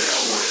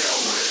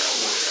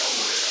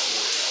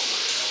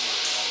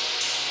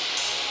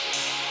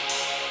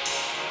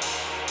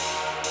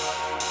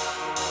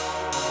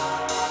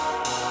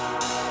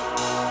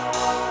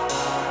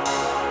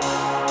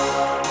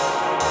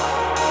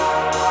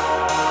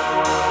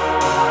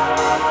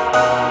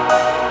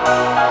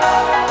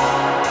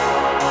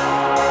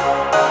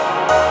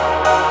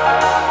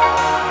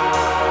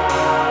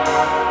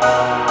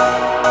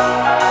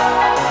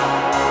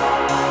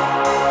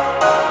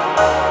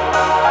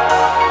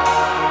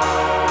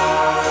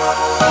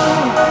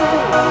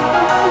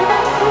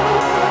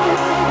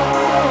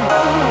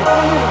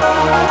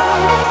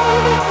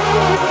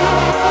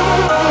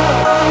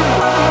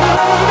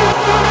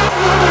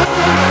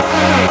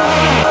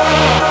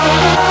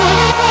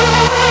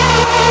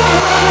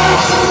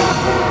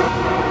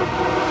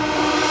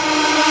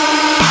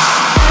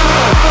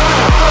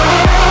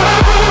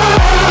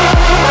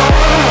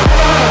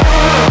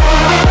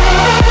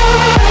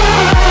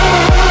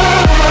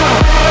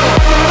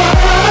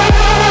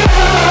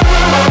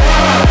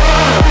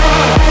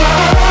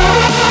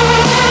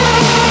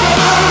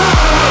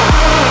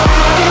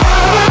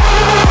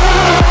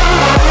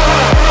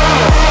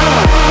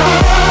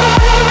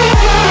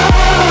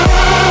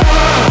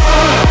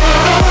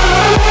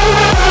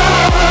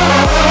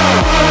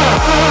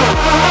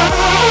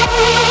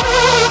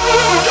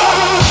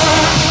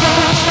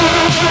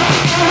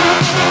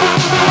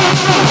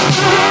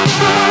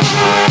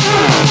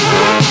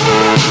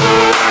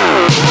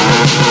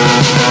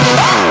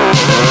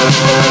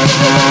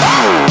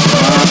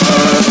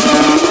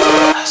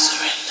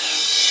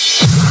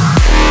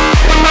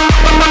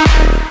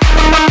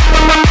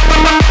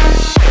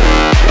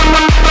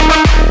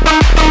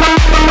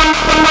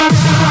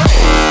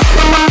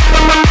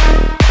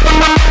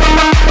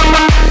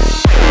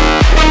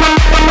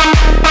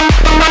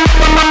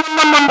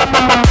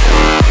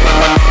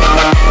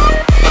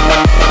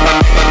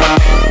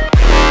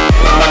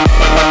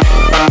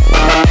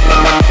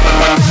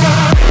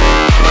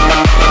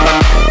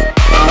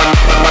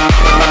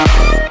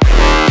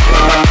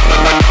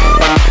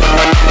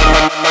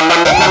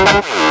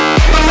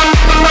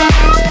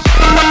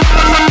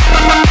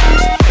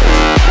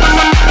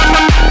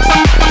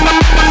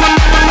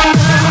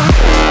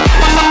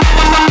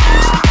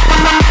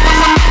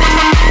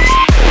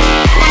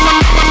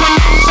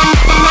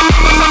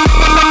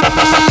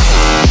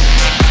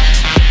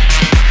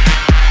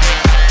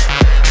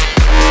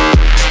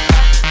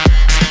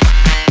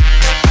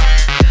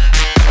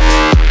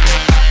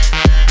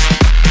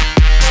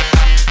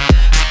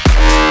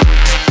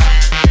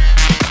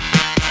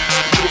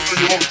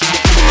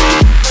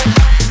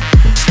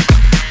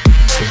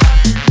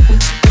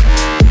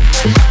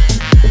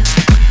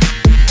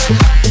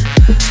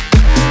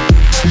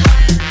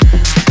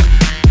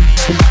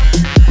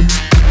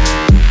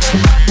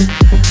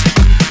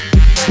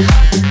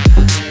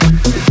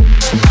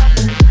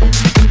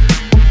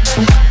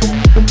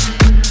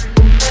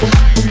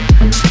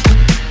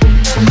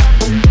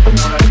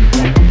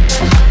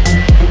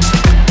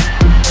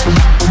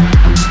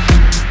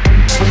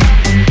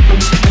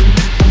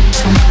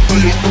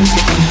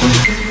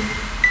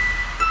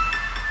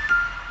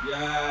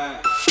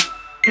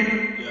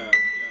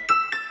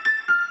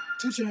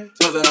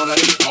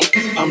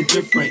 I'm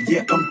different,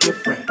 yeah, I'm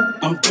different.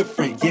 I'm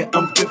different, yeah,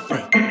 I'm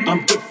different.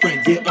 I'm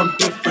different, yeah, I'm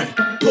different.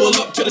 Pull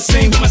up to the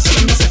scene with my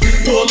cellar missing.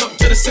 Pull up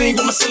to the scene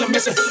with my cellar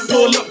missing.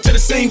 Pull up to the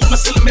scene with my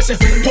cellar missing.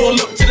 Pull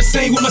up to the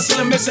scene with my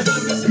cellar missing.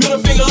 Middle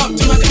finger up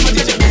to my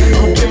competition.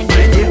 I'm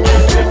different, yeah,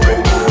 I'm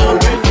different. I'm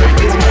different,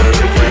 yeah, I'm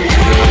different.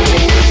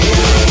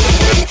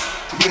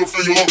 Middle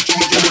finger up to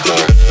my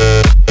competition.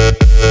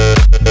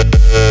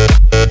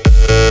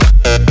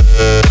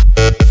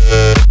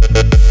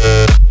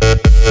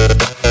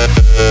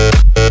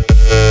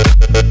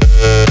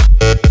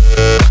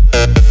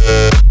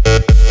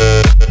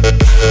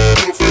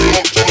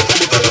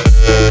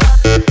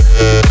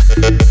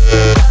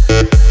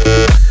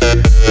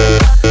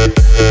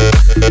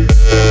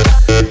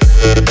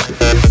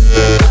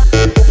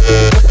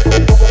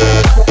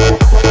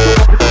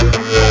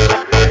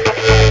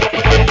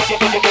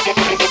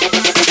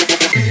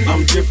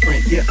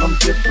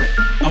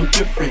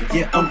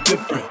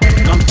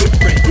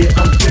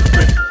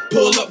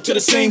 Pull up to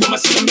the scene with my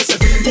ceiling missing.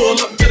 Pull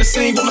up to the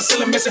scene with my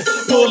ceiling missing.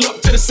 Pull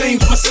up to the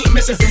scene with my ceiling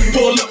missing.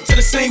 Pull up to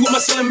the scene with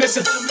my ceiling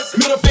missing.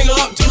 Middle finger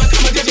up to my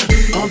competition.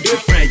 I'm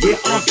different, yeah,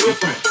 I'm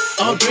different.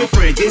 I'm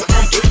different, yeah,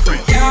 I'm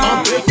different.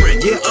 I'm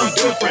different, yeah, I'm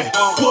different.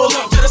 Pull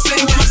up to the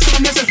scene with my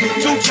ceiling missing.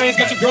 2 Chainz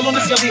got your girl on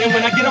the celly, and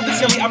when I get off the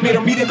celly, I made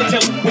her meet at the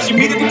telly. When she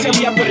meet at the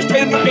telly, I put it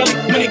straight in the belly.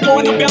 When it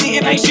go in the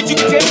belly, it ain't shit you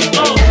can tell me.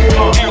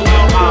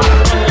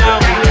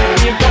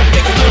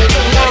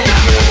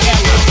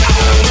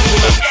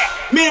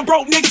 Me and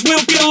broke niggas, we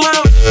don't get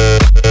along.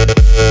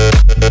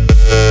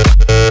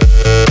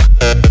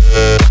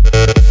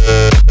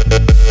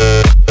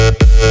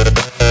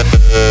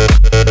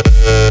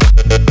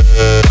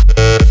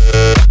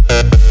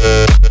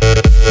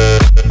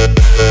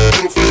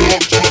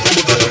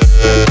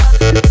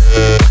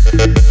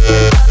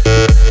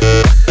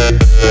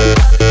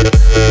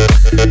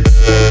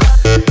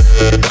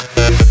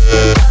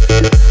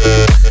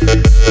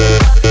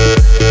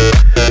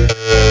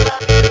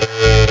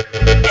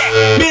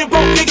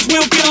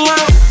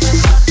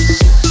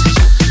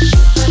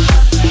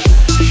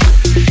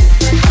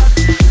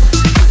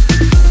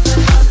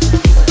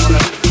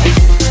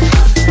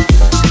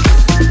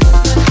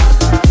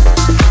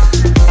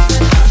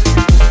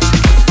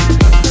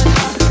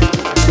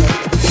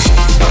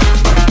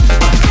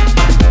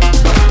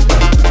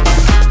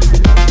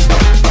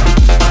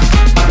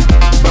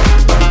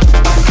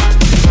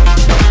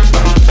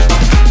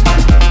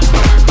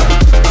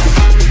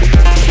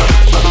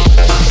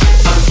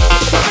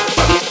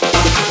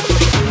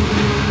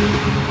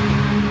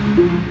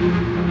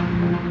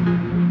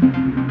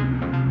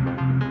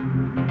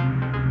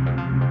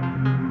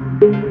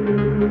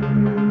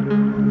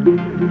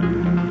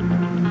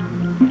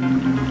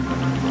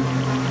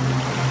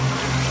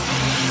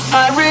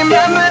 I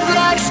remember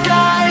black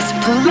skies,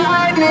 the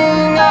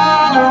lightning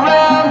all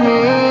around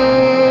me.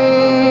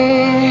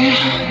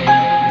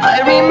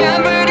 I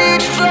remembered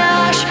each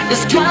flash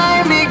as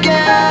time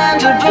began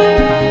to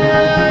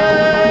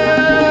burn.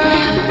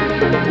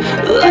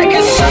 Like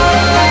a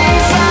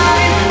sunlight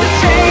sign, the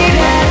fate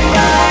had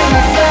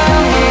finally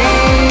found me.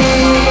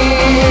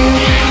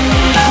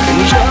 And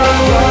your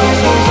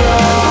voice was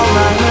all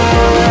I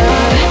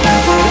heard.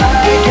 I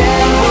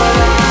get what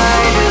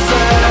I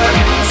deserve.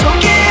 So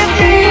give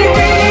me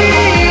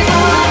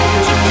reason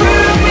to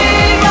prove me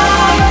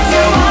wrong,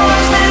 to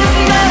wash this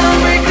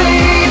memory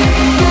clean.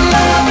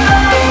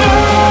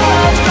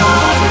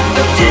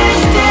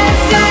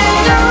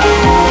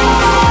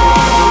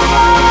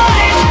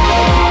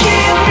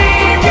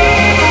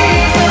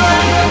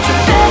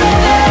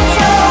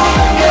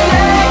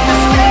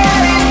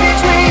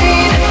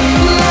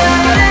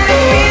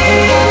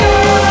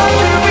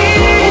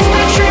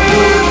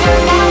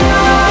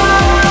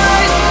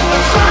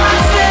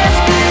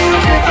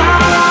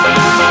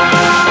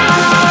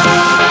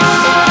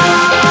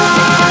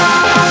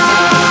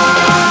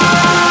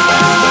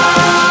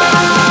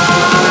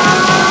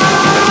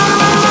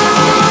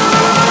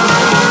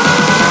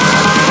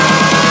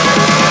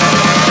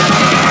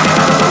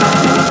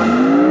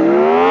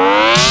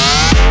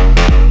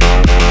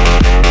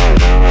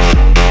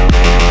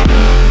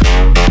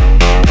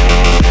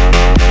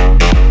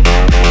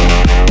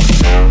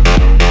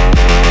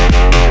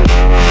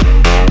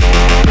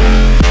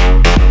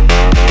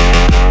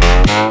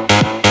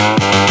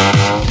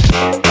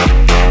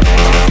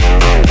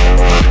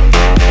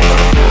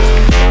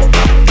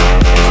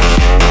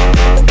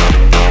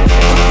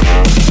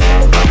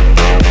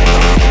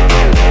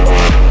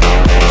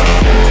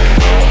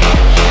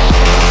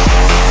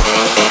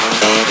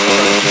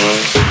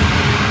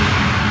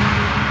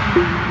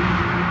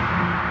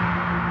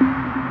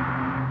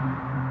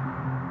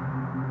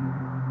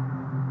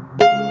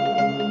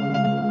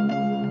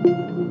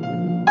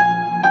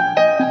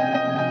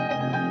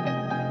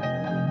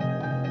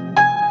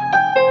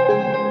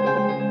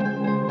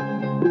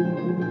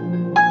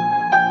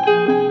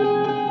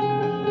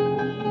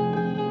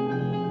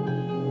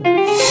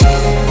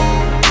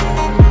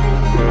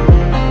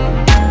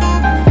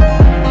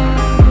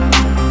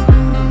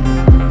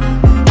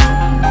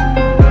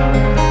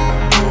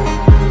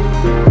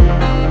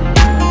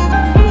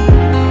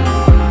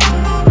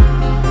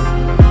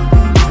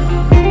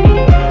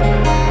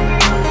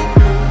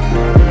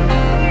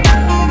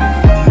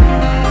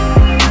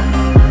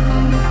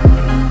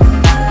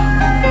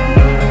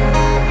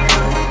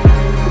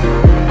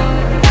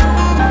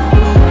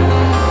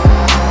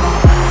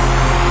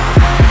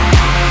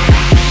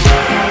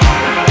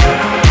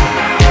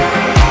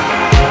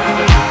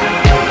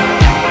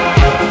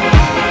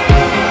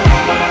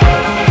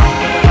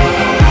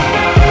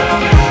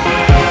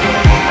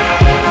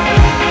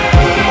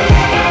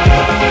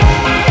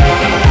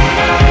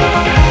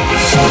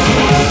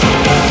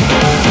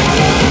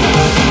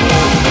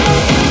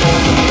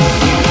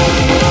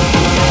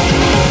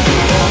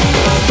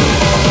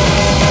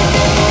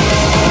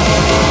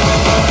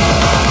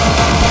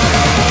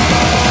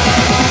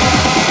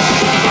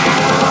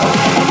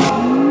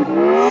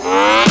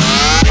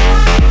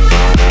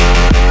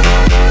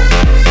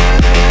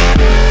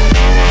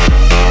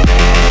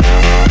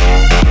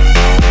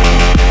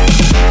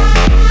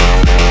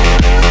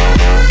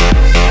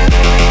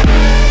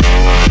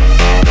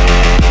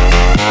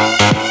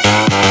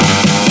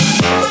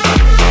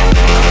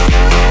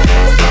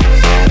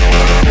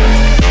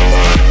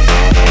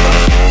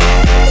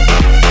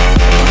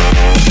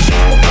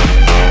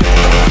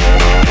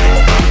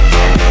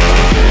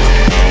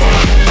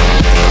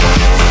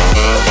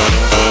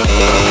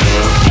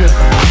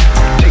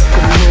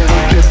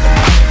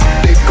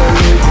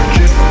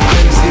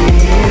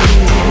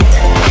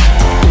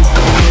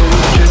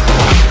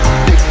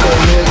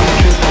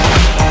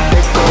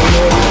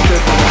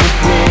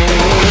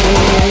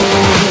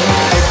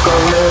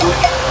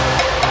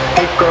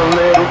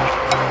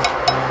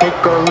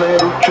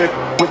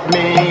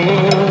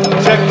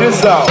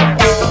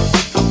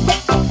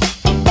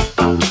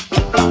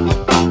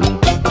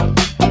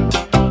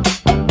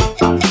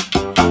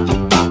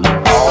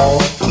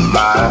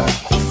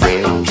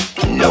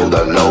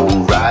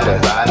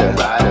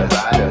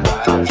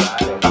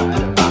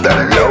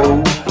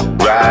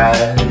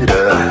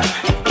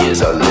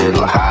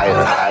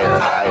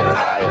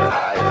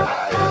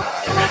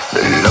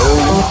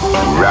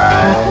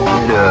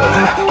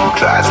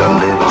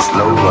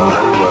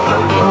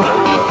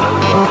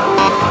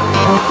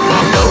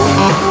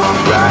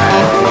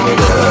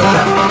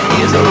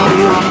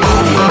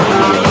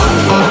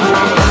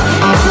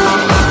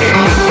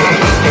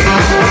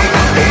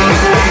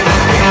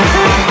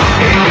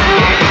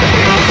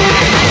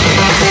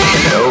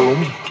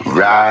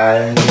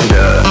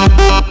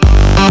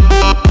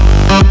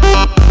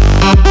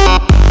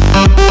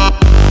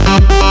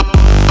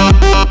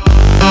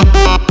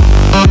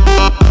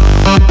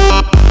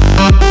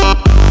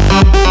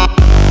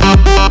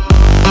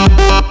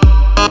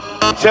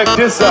 Check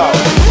this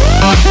out.